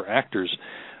for actors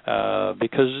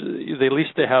because at least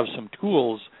they have some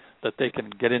tools that they can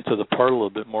get into the part a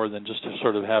little bit more than just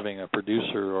sort of having a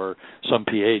producer or some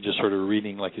PA just sort of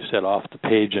reading, like you said, off the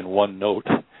page in one note.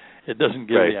 It doesn't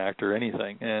give the actor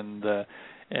anything. And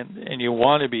and you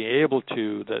want to be able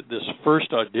to, that this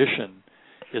first audition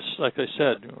is, like I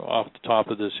said off the top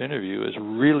of this interview, is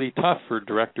really tough for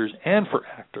directors and for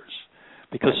actors,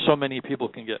 because so many people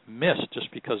can get missed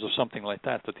just because of something like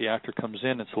that the actor comes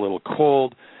in, it's a little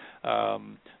cold,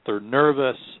 they're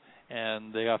nervous,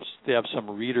 and they have some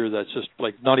reader that's just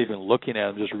like not even looking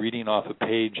at them, just reading off a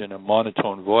page in a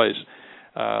monotone voice.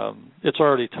 It's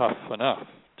already tough enough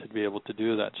to be able to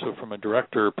do that. So from a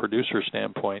director or producer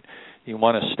standpoint, you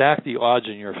want to stack the odds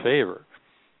in your favor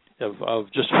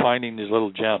of just finding these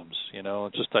little gems,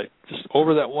 just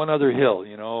over that one other hill,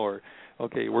 or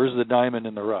okay, where's the diamond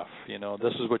in the rough?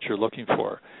 This is what you're looking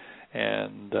for.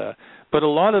 And but a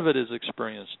lot of it is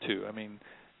experience too. I mean,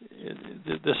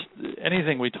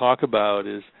 anything we talk about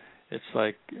it's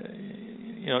like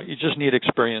you just need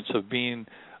experience of being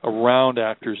around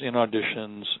actors in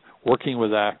auditions, working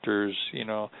with actors,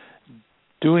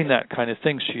 doing that kind of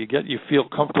thing, so you feel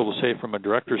comfortable, say from a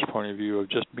director's point of view, of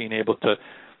just being able to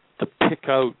pick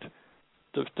out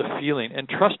the feeling and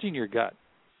trusting your gut.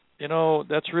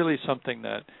 That's really something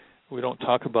that we don't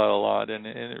talk about a lot, and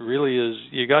it really is.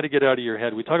 You got to get out of your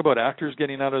head. We talk about actors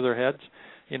getting out of their heads,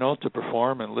 to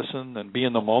perform and listen and be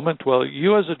in the moment. Well,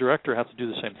 you as a director have to do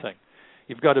the same thing.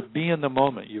 You've got to be in the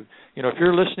moment. If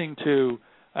you're listening to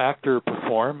actor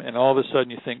perform and all of a sudden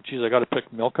you think, geez, I got to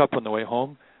pick milk up on the way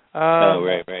home.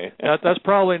 Right. That's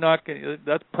probably not.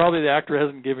 That's probably the actor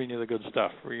hasn't given you the good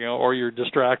stuff, or you're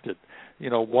distracted.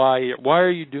 Why are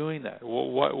you doing that?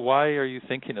 Why are you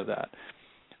thinking of that?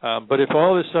 But if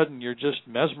all of a sudden you're just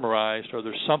mesmerized, or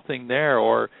there's something there,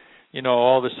 or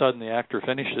all of a sudden the actor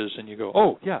finishes and you go,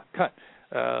 oh yeah, cut.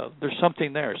 There's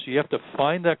something there. So you have to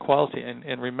find that quality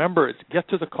and remember, get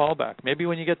to the callback. Maybe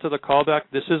when you get to the callback,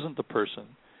 this isn't the person,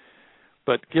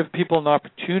 but give people an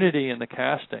opportunity in the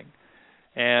casting.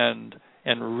 And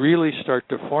really start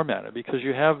to format it, because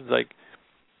you have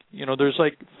there's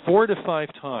 4 to 5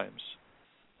 times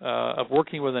of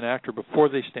working with an actor before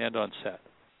they stand on set.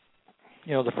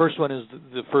 The first one is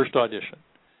the first audition.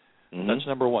 Mm-hmm. That's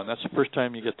number one. That's the first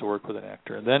time you get to work with an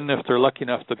actor. And then if they're lucky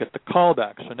enough, they'll get the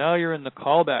callback. So now you're in the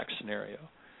callback scenario,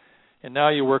 and now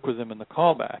you work with them in the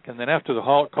callback. And then after the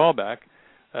callback,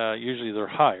 usually they're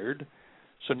hired.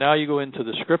 So now you go into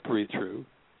the script read-through.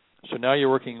 So now you're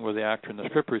working with the actor in the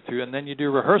script read-through, and then you do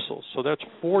rehearsals. So that's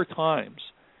 4 times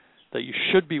that you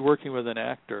should be working with an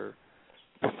actor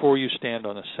before you stand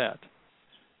on a set.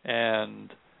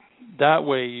 And that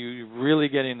way you're really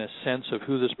getting a sense of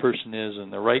who this person is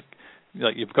and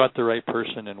you've got the right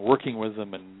person, and working with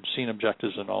them and seeing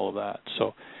objectives and all of that.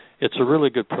 So it's a really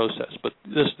good process. But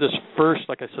this first,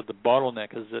 like I said, the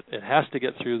bottleneck is that it has to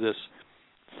get through this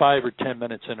 5 or 10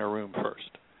 minutes in a room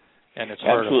first. And it's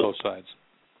hard on both sides.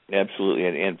 Absolutely,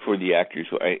 and for the actors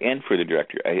and for the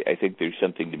director, I think there's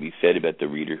something to be said about the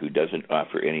reader who doesn't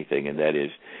offer anything, and that is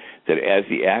that as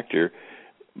the actor,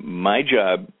 my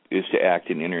job is to act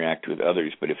and interact with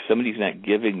others, but if somebody's not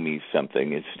giving me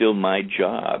something, it's still my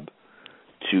job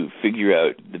to figure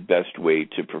out the best way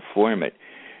to perform it.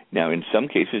 Now, in some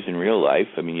cases in real life,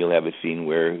 you'll have a scene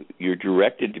where you're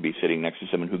directed to be sitting next to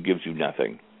someone who gives you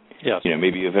nothing. Yes.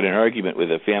 Maybe you've had an argument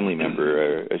with a family member,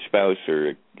 or a spouse, or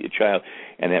a child,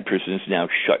 and that person is now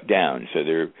shut down. So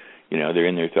they're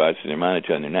in their thoughts and their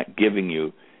monotone. They're not giving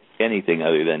you anything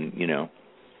other than,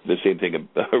 the same thing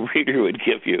a reader would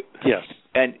give you. Yes.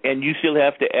 And you still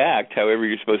have to act however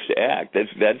you're supposed to act.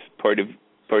 That's part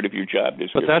of your job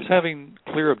description. But that's having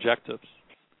clear objectives.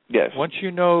 Yes. Once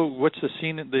you know what's the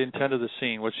scene, the intent of the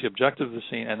scene, what's the objective of the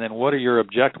scene, and then what are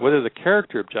the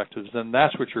character objectives, then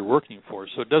that's what you're working for.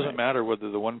 So it doesn't matter whether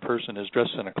the one person is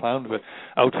dressed in a clown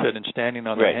outfit and standing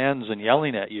on their hands and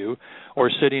yelling at you,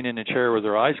 or sitting in a chair with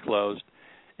their eyes closed.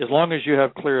 As long as you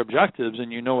have clear objectives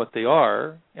and you know what they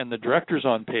are, and the director's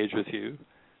on page with you,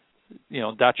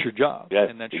 that's your job,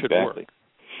 and that should work.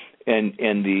 And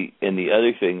the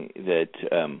other thing that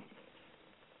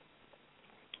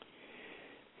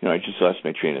I just lost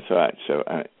my train of thought. So,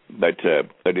 but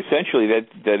essentially,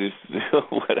 that is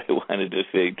what I wanted to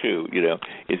say too.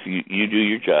 Is you do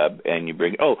your job and you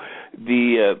bring.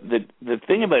 The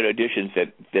thing about auditions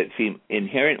that seem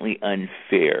inherently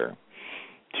unfair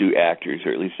to actors,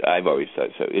 or at least I've always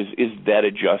thought so, is that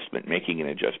adjustment, making an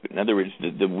adjustment. In other words,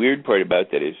 the weird part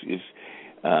about that is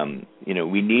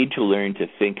we need to learn to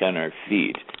think on our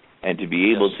feet and to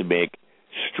be able to make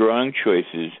strong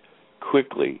choices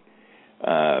quickly.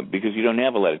 Because you don't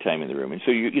have a lot of time in the room, and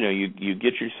so you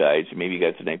get your sides. Maybe you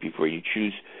got the night before. You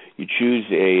choose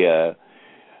a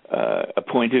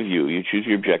point of view. You choose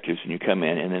your objectives, and you come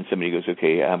in, and then somebody goes,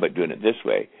 "Okay, how about doing it this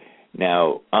way?"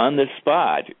 Now, on the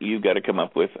spot, you've got to come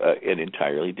up with an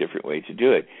entirely different way to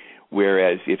do it.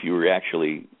 Whereas if you were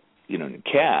actually,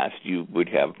 cast, you would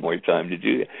have more time to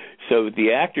do that. So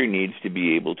the actor needs to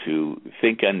be able to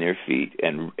think on their feet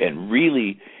and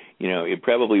really, it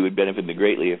probably would benefit them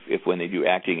greatly if when they do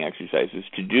acting exercises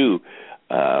to do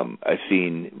a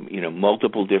scene,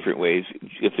 multiple different ways,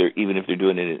 if they're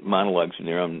doing it in monologues in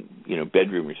their own,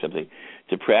 bedroom or something,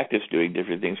 to practice doing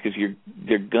different things, because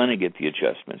they're gonna get the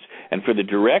adjustments. And for the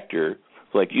director,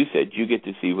 like you said, you get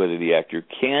to see whether the actor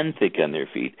can think on their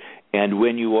feet. And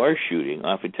when you are shooting,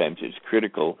 oftentimes it's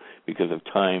critical because of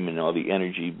time and all the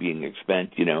energy being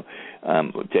expended,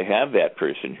 to have that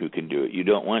person who can do it. You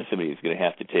don't want somebody who's going to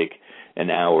have to take an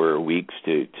hour or weeks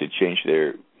to change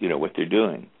their, what they're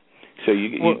doing. So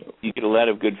you get a lot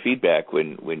of good feedback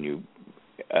when you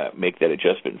make that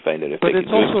adjustment and find out if they can do it.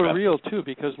 But it's also real too,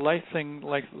 because life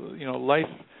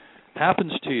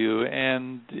happens to you,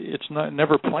 and it's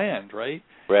never planned, right?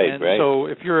 Right. So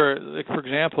if you're, for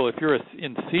example, if you're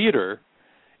in theater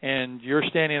and you're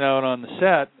standing out on the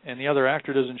set and the other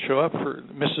actor doesn't show up,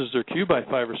 misses their cue by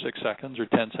 5 or 6 seconds or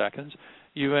 10 seconds,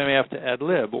 you may have to ad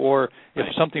lib. Or if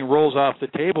something rolls off the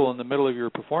table in the middle of your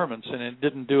performance and it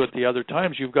didn't do it the other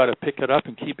times, you've got to pick it up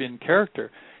and keep in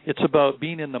character. It's about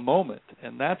being in the moment,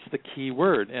 and that's the key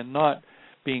word, and not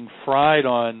being fried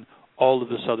on all of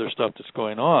this other stuff that's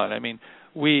going on. I mean,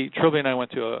 Trilby and I went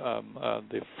to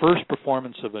the first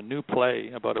performance of a new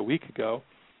play about a week ago,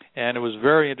 and it was a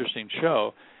very interesting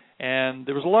show. And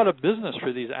there was a lot of business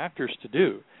for these actors to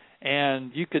do.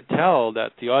 And you could tell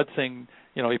that the odd thing,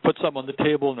 he put something on the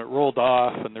table and it rolled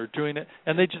off, and they're doing it,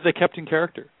 and they kept in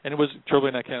character. And Trilby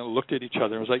and I kind of looked at each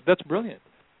other and was like, that's brilliant.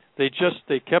 They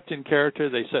kept in character.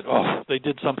 They said, they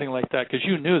did something like that, because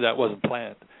you knew that wasn't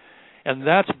planned. And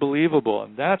that's believable,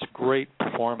 and that's great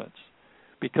performance,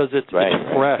 because it's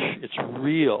fresh, it's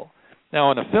real. Now,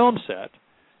 on a film set,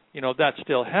 that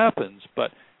still happens,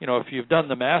 but, if you've done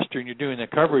the master and you're doing the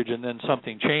coverage and then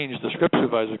something changed, the script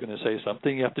supervisor is going to say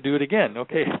something, you have to do it again,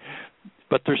 okay?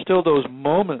 But there's still those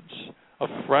moments of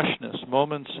freshness,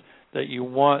 moments that you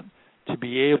want to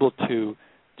be able to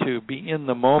be in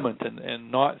the moment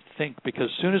and not think, because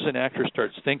as soon as an actor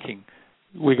starts thinking,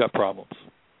 we got problems.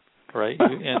 Right,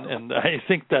 and I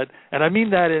think that, and I mean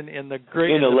that in the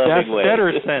best,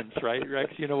 better sense, right,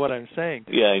 Rex? You know what I'm saying?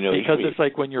 Yeah, I know. Because it's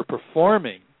like when you're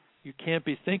performing, you can't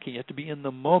be thinking. You have to be in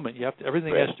the moment.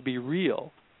 Everything has to be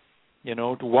real.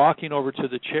 Walking over to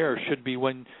the chair should be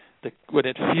when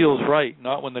it feels right,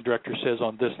 not when the director says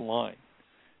on this line.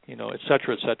 Et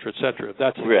cetera, et cetera, et cetera. If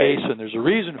that's the case, and there's a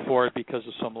reason for it because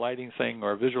of some lighting thing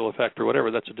or a visual effect or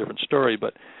whatever, that's a different story.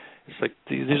 But it's like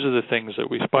these are the things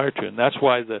that we aspire to, and that's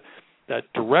why that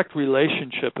direct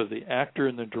relationship of the actor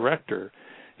and the director,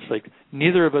 it's like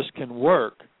neither of us can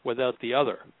work without the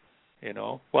other.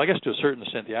 Well, I guess to a certain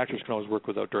extent, the actors can always work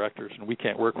without directors, and we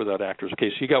can't work without actors. Okay,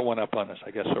 so you got one up on us, I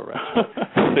guess, all right.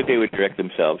 But they would direct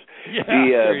themselves. Yeah,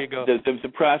 there you go. The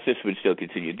process would still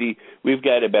continue. We've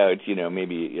got about,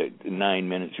 maybe 9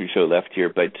 minutes or so left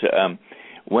here, but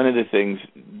one of the things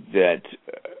that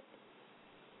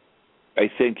I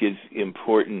think is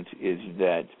important is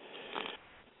that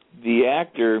the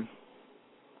actor,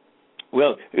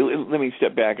 well, let me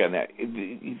step back on that.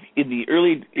 In the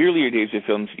earlier days of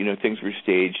films, things were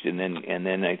staged, and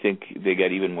then I think they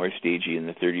got even more stagey in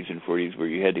the 30s and 40s, where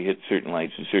you had to hit certain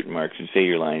lights and certain marks and say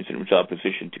your lines, and it was all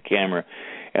positioned to camera.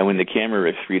 And when the camera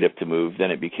was freed up to move,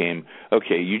 then it became,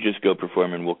 okay, you just go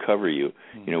perform and we'll cover you.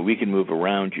 We can move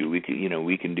around you. We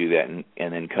can do that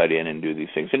and then cut in and do these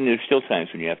things. And there's still times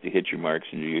when you have to hit your marks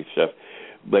and do your stuff,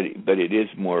 but it is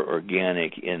more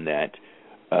organic in that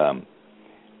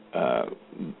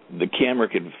the camera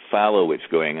can follow what's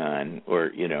going on,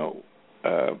 or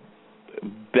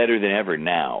better than ever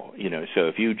now. So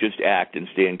if you just act and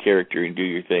stay in character and do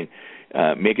your thing,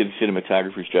 make it the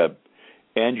cinematographer's job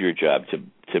and your job to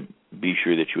be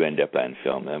sure that you end up on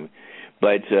film.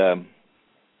 But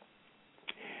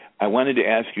I wanted to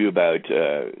ask you about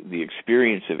the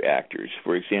experience of actors.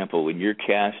 For example, when you're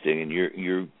casting and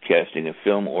you're casting a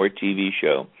film or TV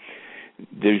show,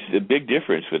 there's a big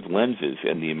difference with lenses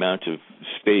and the amount of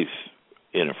space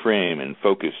in a frame and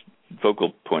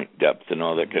focal point depth and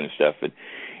all that kind of stuff.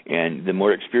 And the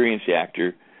more experienced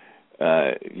actor,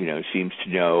 seems to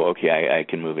know, okay, I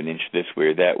can move an inch this way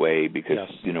or that way because,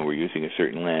 we're using a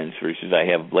certain lens, versus I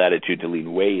have latitude to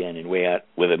lean way in and way out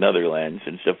with another lens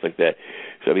and stuff like that.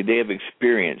 So, they have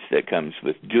experience that comes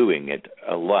with doing it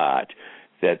a lot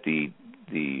that the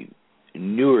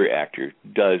newer actor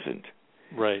doesn't.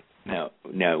 Right. Now,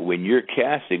 when you're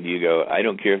casting, you go, I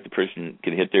don't care if the person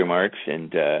can hit their marks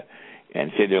and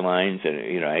say their lines,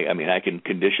 and I can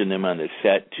condition them on the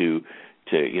set to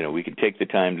we can take the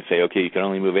time to say, okay, you can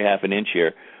only move a half an inch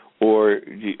here, or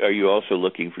are you also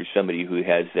looking for somebody who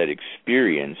has that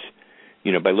experience,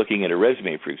 by looking at a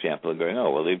resume, for example, and going, oh,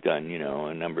 well, they've done,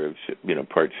 a number of,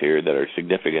 parts here that are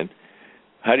significant.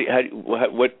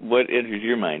 What enters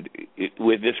your mind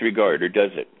with this regard, or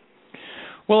does it?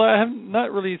 Well, I have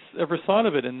not really ever thought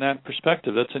of it in that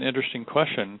perspective. That's an interesting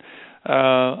question.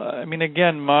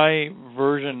 Again, my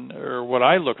version, or what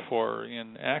I look for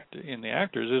in the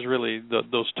actors, is really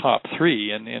those top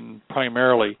three, and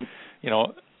primarily,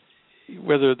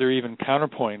 whether they're even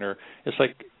counterpoint, or it's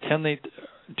like,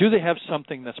 do they have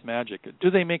something that's magic? Do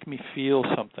they make me feel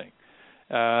something?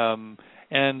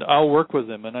 And I'll work with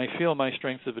them, and I feel my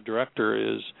strength as a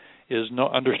director is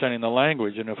understanding the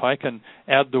language, and if I can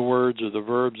add the words or the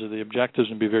verbs or the objectives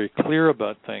and be very clear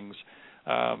about things,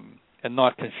 and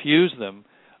not confuse them,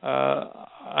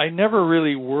 I never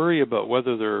really worry about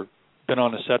whether they've been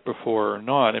on a set before or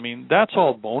not. That's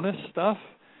all bonus stuff,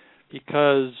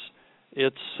 because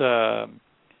it's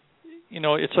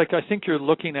it's like, I think you're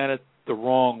looking at it the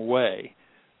wrong way.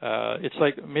 It's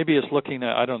like, maybe it's looking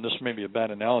at, this may be a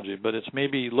bad analogy, but it's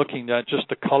maybe looking at just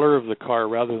the color of the car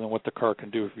rather than what the car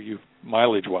can do for you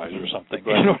mileage-wise or something.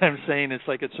 You know what I'm saying? It's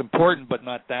like, it's important, but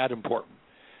not that important.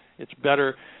 It's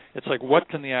better. It's like, what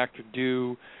can the actor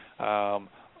do?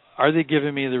 Are they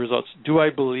giving me the results? Do I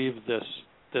believe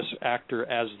this actor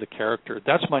as the character?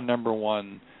 That's my number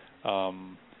one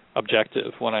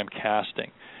objective when I'm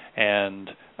casting. And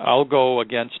I'll go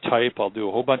against type. I'll do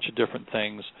a whole bunch of different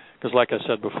things, because, like I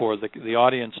said before, the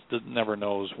audience never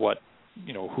knows what,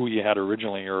 who you had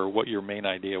originally or what your main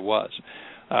idea was.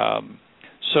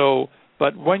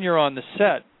 But when you're on the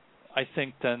set, I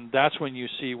think then that's when you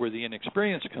see where the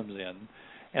inexperience comes in,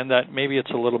 and that maybe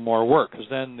it's a little more work, because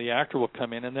then the actor will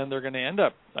come in, and then they're going to end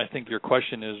up, I think your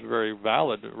question is very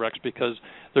valid, Rex, because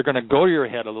they're going to go to your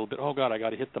head a little bit, oh, God, I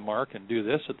got to hit the mark and do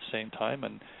this at the same time,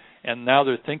 and now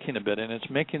they're thinking a bit, and it's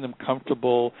making them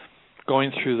comfortable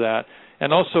going through that.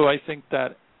 And also, I think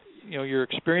that, your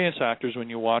experienced actors, when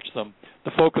you watch them,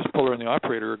 the focus puller and the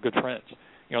operator are good friends.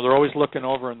 They're always looking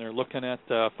over, and they're looking at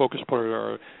the focus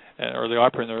puller or the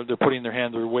operator, and they're putting their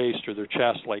hand on their waist or their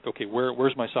chest, like, okay,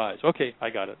 where's my size? Okay, I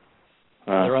got it.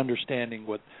 They're understanding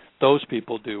what those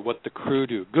people do, what the crew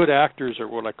do. Good actors are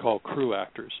what I call crew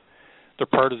actors. They're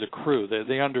part of the crew.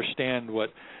 They understand what,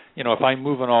 if I'm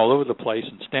moving all over the place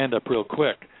and stand up real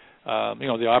quick,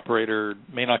 the operator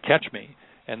may not catch me,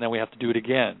 and then we have to do it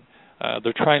again.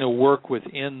 They're trying to work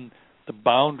within the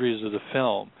boundaries of the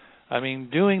film.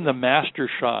 Doing the master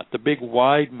shot, the big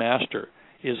wide master,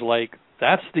 is like,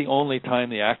 that's the only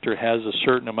time the actor has a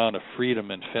certain amount of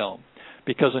freedom in film.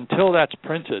 Because until that's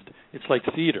printed, it's like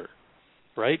theater,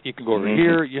 right? You can go over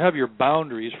here, you have your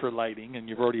boundaries for lighting, and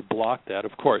you've already blocked that,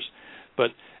 of course. But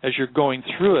as you're going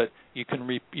through it, you can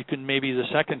maybe the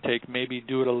second take, maybe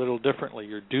do it a little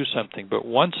differently or do something. But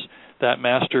once that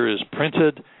master is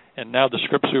printed, and now the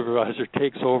script supervisor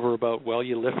takes over about, well,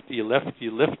 you lift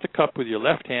the cup with your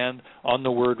left hand on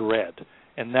the word red,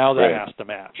 and now that has to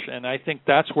match. And I think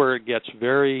that's where it gets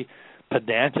very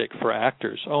pedantic for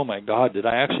actors. Oh my God, did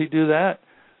I actually do that?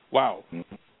 Wow.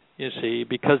 You see,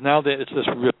 because now that it's this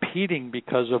repeating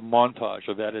because of montage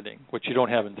of editing, which you don't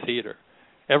have in theater.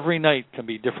 Every night can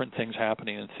be different things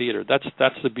happening in theater.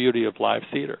 That's the beauty of live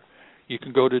theater. You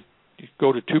can go to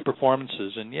two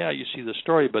performances, and you see the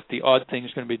story, but the odd thing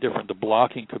is going to be different. The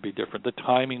blocking could be different. The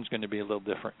timing is going to be a little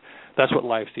different. That's what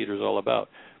live theater is all about.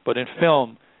 But in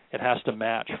film, it has to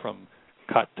match from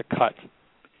cut to cut,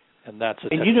 and that's a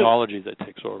technology that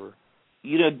takes over.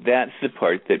 That's the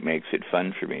part that makes it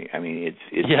fun for me.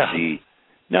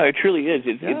 No, it truly is.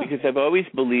 It's because I've always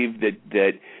believed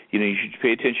that you should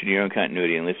pay attention to your own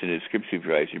continuity and listen to the script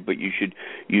supervisor, but you should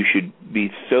be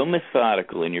so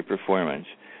methodical in your performance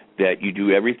that you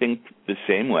do everything the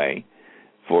same way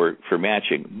for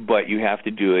matching, but you have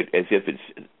to do it as if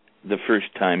it's the first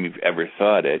time you've ever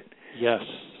thought it. Yes.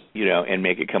 And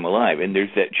make it come alive. And there's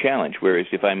that challenge, whereas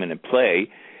if I'm in a play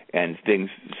and things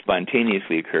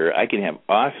spontaneously occur, I can have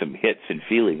awesome hits and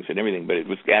feelings and everything, but it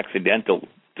was accidental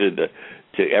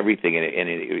to everything, and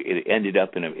it ended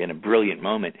up in a brilliant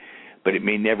moment, but it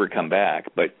may never come back.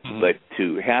 But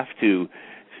to have to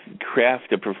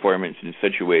craft a performance in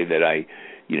such a way that I,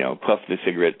 puff the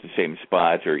cigarette at the same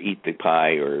spot, or eat the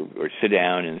pie, or sit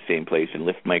down in the same place and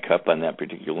lift my cup on that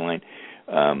particular line,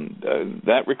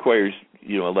 that requires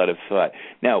a lot of thought.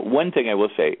 Now, one thing I will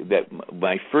say, that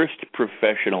my first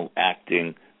professional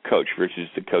acting coach versus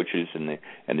the coaches and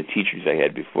the teachers I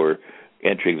had before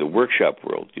entering the workshop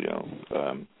world,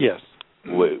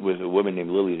 was a woman named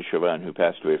Lillian Chauvin, who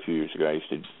passed away a few years ago.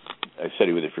 I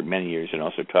studied with her for many years and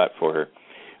also taught for her.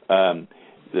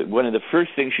 one of the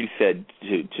first things she said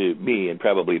to me, and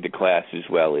probably the class as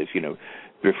well, is,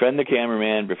 befriend the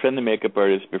cameraman, befriend the makeup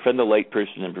artist, befriend the light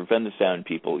person, and befriend the sound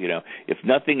people. If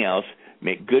nothing else,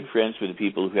 make good friends with the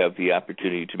people who have the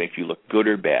opportunity to make you look good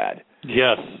or bad.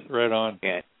 Yes, right on.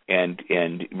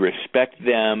 And respect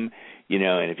them,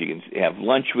 and if you can have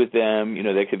lunch with them,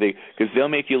 because they'll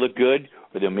make you look good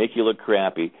or they'll make you look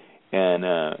crappy.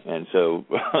 And so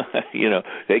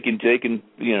they can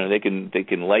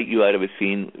light you out of a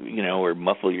scene, or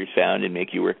muffle your sound and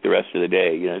make you work the rest of the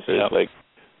day. So It's like,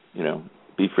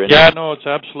 be friendly. Yeah, no, it's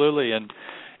absolutely,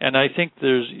 and I think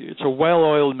it's a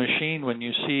well-oiled machine when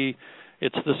you see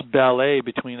it's this ballet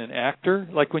between an actor.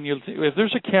 Like if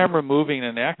there's a camera moving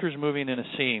and an actor's moving in a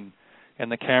scene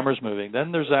and the camera's moving,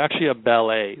 then there's actually a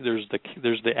ballet. There's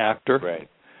the actor. Right.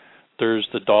 There's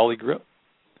the dolly grip.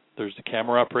 There's the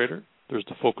camera operator, there's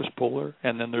the focus puller,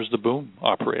 and then there's the boom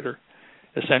operator,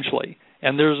 essentially.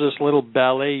 And there's this little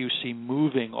ballet you see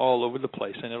moving all over the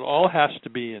place, and it all has to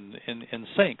be in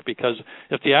sync, because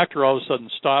if the actor all of a sudden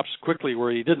stops quickly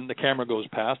where he didn't, the camera goes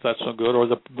past, that's no good, or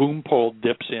the boom pole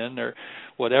dips in or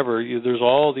whatever. There's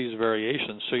all these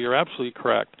variations. So you're absolutely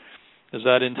correct, is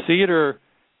that in theater,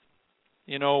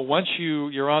 once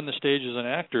you're on the stage as an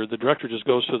actor, the director just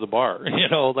goes to the bar.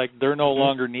 Like they're no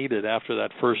longer needed after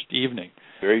that first evening.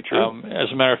 Very true.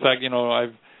 As a matter of fact,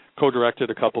 I've co-directed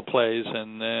a couple plays,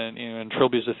 and then and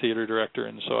Trilby's a theater director,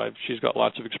 and so she's got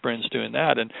lots of experience doing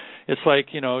that. And it's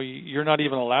like you're not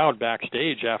even allowed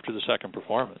backstage after the second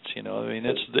performance.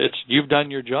 It's you've done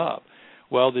your job.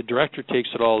 Well, the director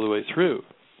takes it all the way through.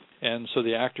 And so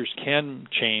the actors can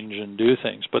change and do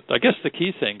things. But I guess the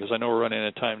key thing, because I know we're running out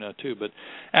of time now too, but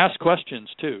ask questions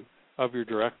too of your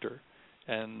director.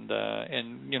 And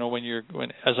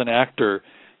when as an actor,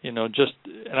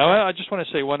 I just want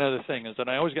to say one other thing is that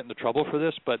I always get into trouble for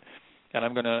this, but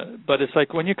it's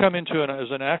like when you come as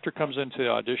an actor comes into the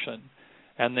audition,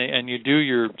 and you do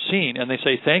your scene and they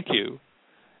say thank you,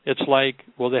 it's like,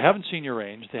 well, they haven't seen your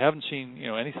range, they haven't seen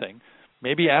anything.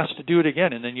 Maybe ask to do it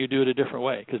again, and then you do it a different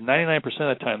way, because 99%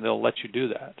 of the time they'll let you do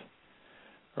that,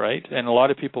 right? And a lot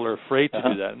of people are afraid to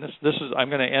do that. And this is, I'm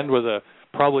going to end with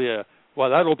well,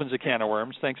 that opens a can of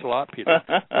worms. Thanks a lot, Peter.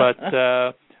 But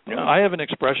I have an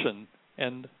expression,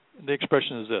 and the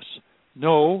expression is this: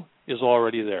 no is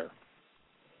already there.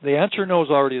 The answer no is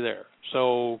already there.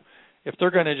 So if they're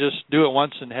going to just do it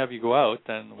once and have you go out,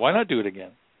 then why not do it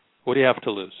again? What do you have to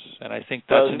lose? And I think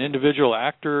that's an individual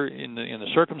actor in the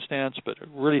circumstance, but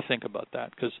really think about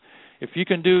that. Because if you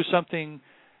can do something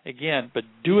again, but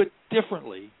do it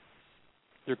differently,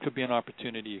 there could be an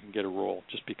opportunity you can get a role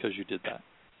just because you did that.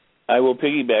 I will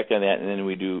piggyback on that, and then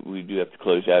we do have to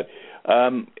close out.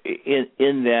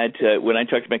 In that, when I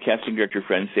talk to my casting director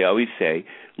friends, they always say,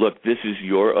 look, this is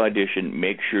your audition.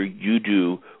 Make sure you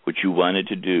do what you wanted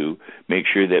to do. Make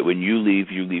sure that when you leave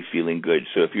feeling good.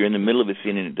 So if you're in the middle of a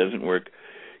scene and it doesn't work,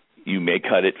 you may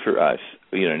cut it for us.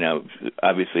 Now,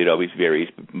 obviously it always varies,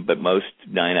 but most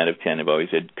 9 out of 10 have always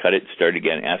said, cut it, start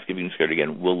again, ask if you can start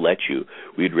again. We'll let you.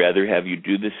 We'd rather have you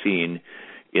do the scene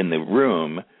in the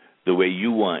room the way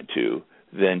you want to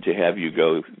than to have you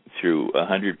go through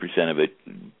 100% of it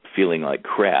feeling like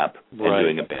crap and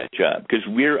doing a bad job. Because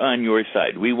we're on your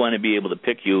side. We want to be able to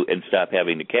pick you and stop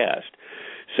having to cast.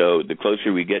 So the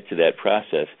closer we get to that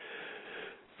process,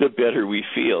 the better we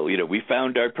feel. We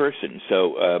found our person.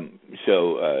 So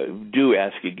do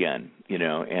ask again,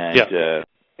 and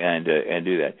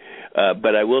do that.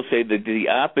 But I will say that the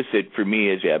opposite for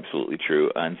me is absolutely true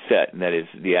on set, and that is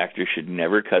the actor should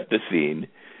never cut the scene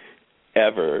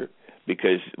ever,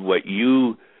 because what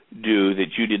you do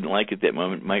that you didn't like at that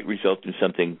moment might result in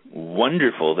something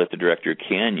wonderful that the director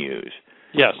can use.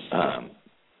 Yes. And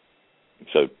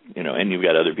you've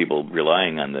got other people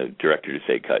relying on the director to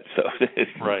say cut. So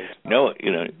right. No,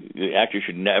 the actor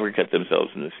should never cut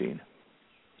themselves in the scene.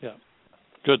 Yeah.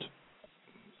 Good.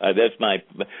 That's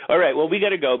all right. Well, we got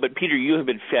to go. But Peter, you have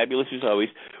been fabulous as always.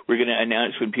 We're going to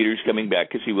announce when Peter's coming back,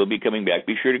 because he will be coming back.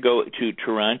 Be sure to go to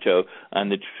Toronto on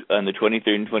the 23rd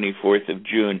and 24th of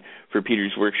June for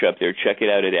Peter's workshop there. Check it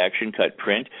out at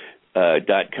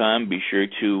actioncutprint.com. Be sure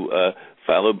to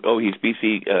follow. Oh, he's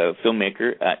BC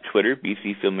Filmmaker at Twitter.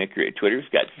 BC Filmmaker at Twitter. He's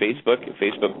got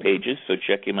Facebook pages, so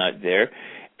check him out there.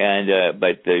 And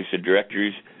but there's a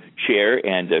director's chair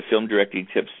and film directing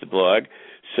tips, the blog.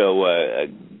 So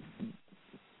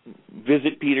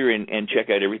visit Peter and check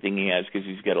out everything he has, because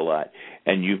he's got a lot.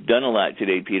 And you've done a lot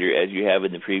today, Peter, as you have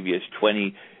in the previous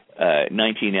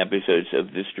 19 episodes of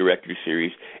this director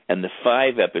series and the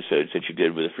 5 episodes that you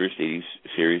did with the first 80s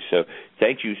series. So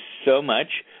thank you so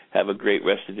much. Have a great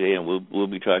rest of the day, and we'll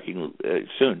be talking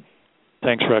soon.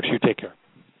 Thanks, Rex. You take care.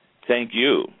 thank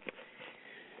you.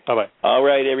 Bye-bye. All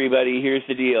right, everybody, here's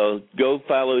the deal. Go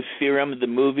follow Serum the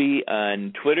Movie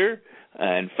on Twitter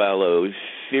and follow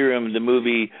Serum the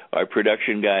Movie, our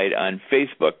production guide, on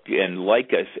Facebook, and like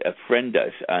us, friend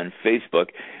us on Facebook.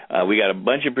 We got a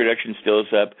bunch of production stills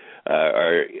up.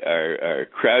 Our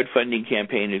crowdfunding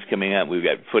campaign is coming out. We've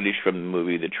got footage from the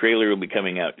movie. The trailer will be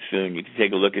coming out soon. You can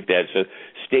take a look at that. So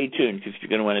stay tuned because you're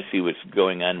going to want to see what's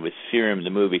going on with Serum the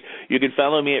Movie. You can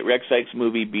follow me at Rex Sikes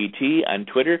Movie BT on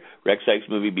Twitter. Rex Sikes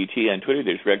Movie BT on Twitter.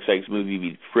 There's Rex Sikes Movie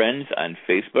Beat Friends on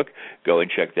Facebook. Go and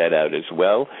check that out as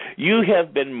well. You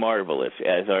have been marvelous,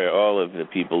 as are all of the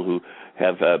people who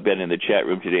have been in the chat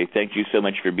room today. Thank you so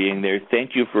much for being there.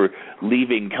 Thank you for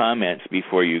leaving comments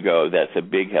before you go. That's a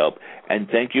big help. And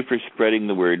thank you for spreading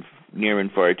the word near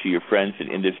and far to your friends and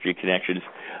industry connections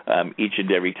each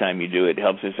and every time you do it. It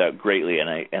helps us out greatly, and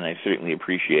I certainly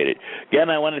appreciate it. Again,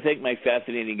 I want to thank my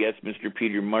fascinating guest, Mr.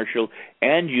 Peter Marshall,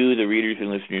 and you, the readers and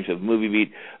listeners of Movie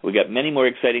Beat. We got many more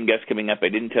exciting guests coming up. I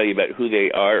didn't tell you about who they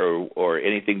are or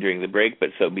anything during the break, but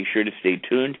so be sure to stay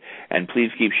tuned, and please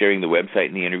keep sharing the website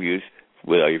and the interviews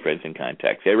with all your friends and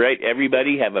contacts. All right,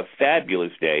 everybody, have a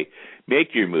fabulous day.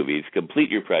 Make your movies,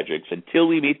 complete your projects. Until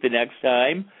we meet the next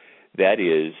time, that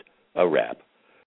is a wrap.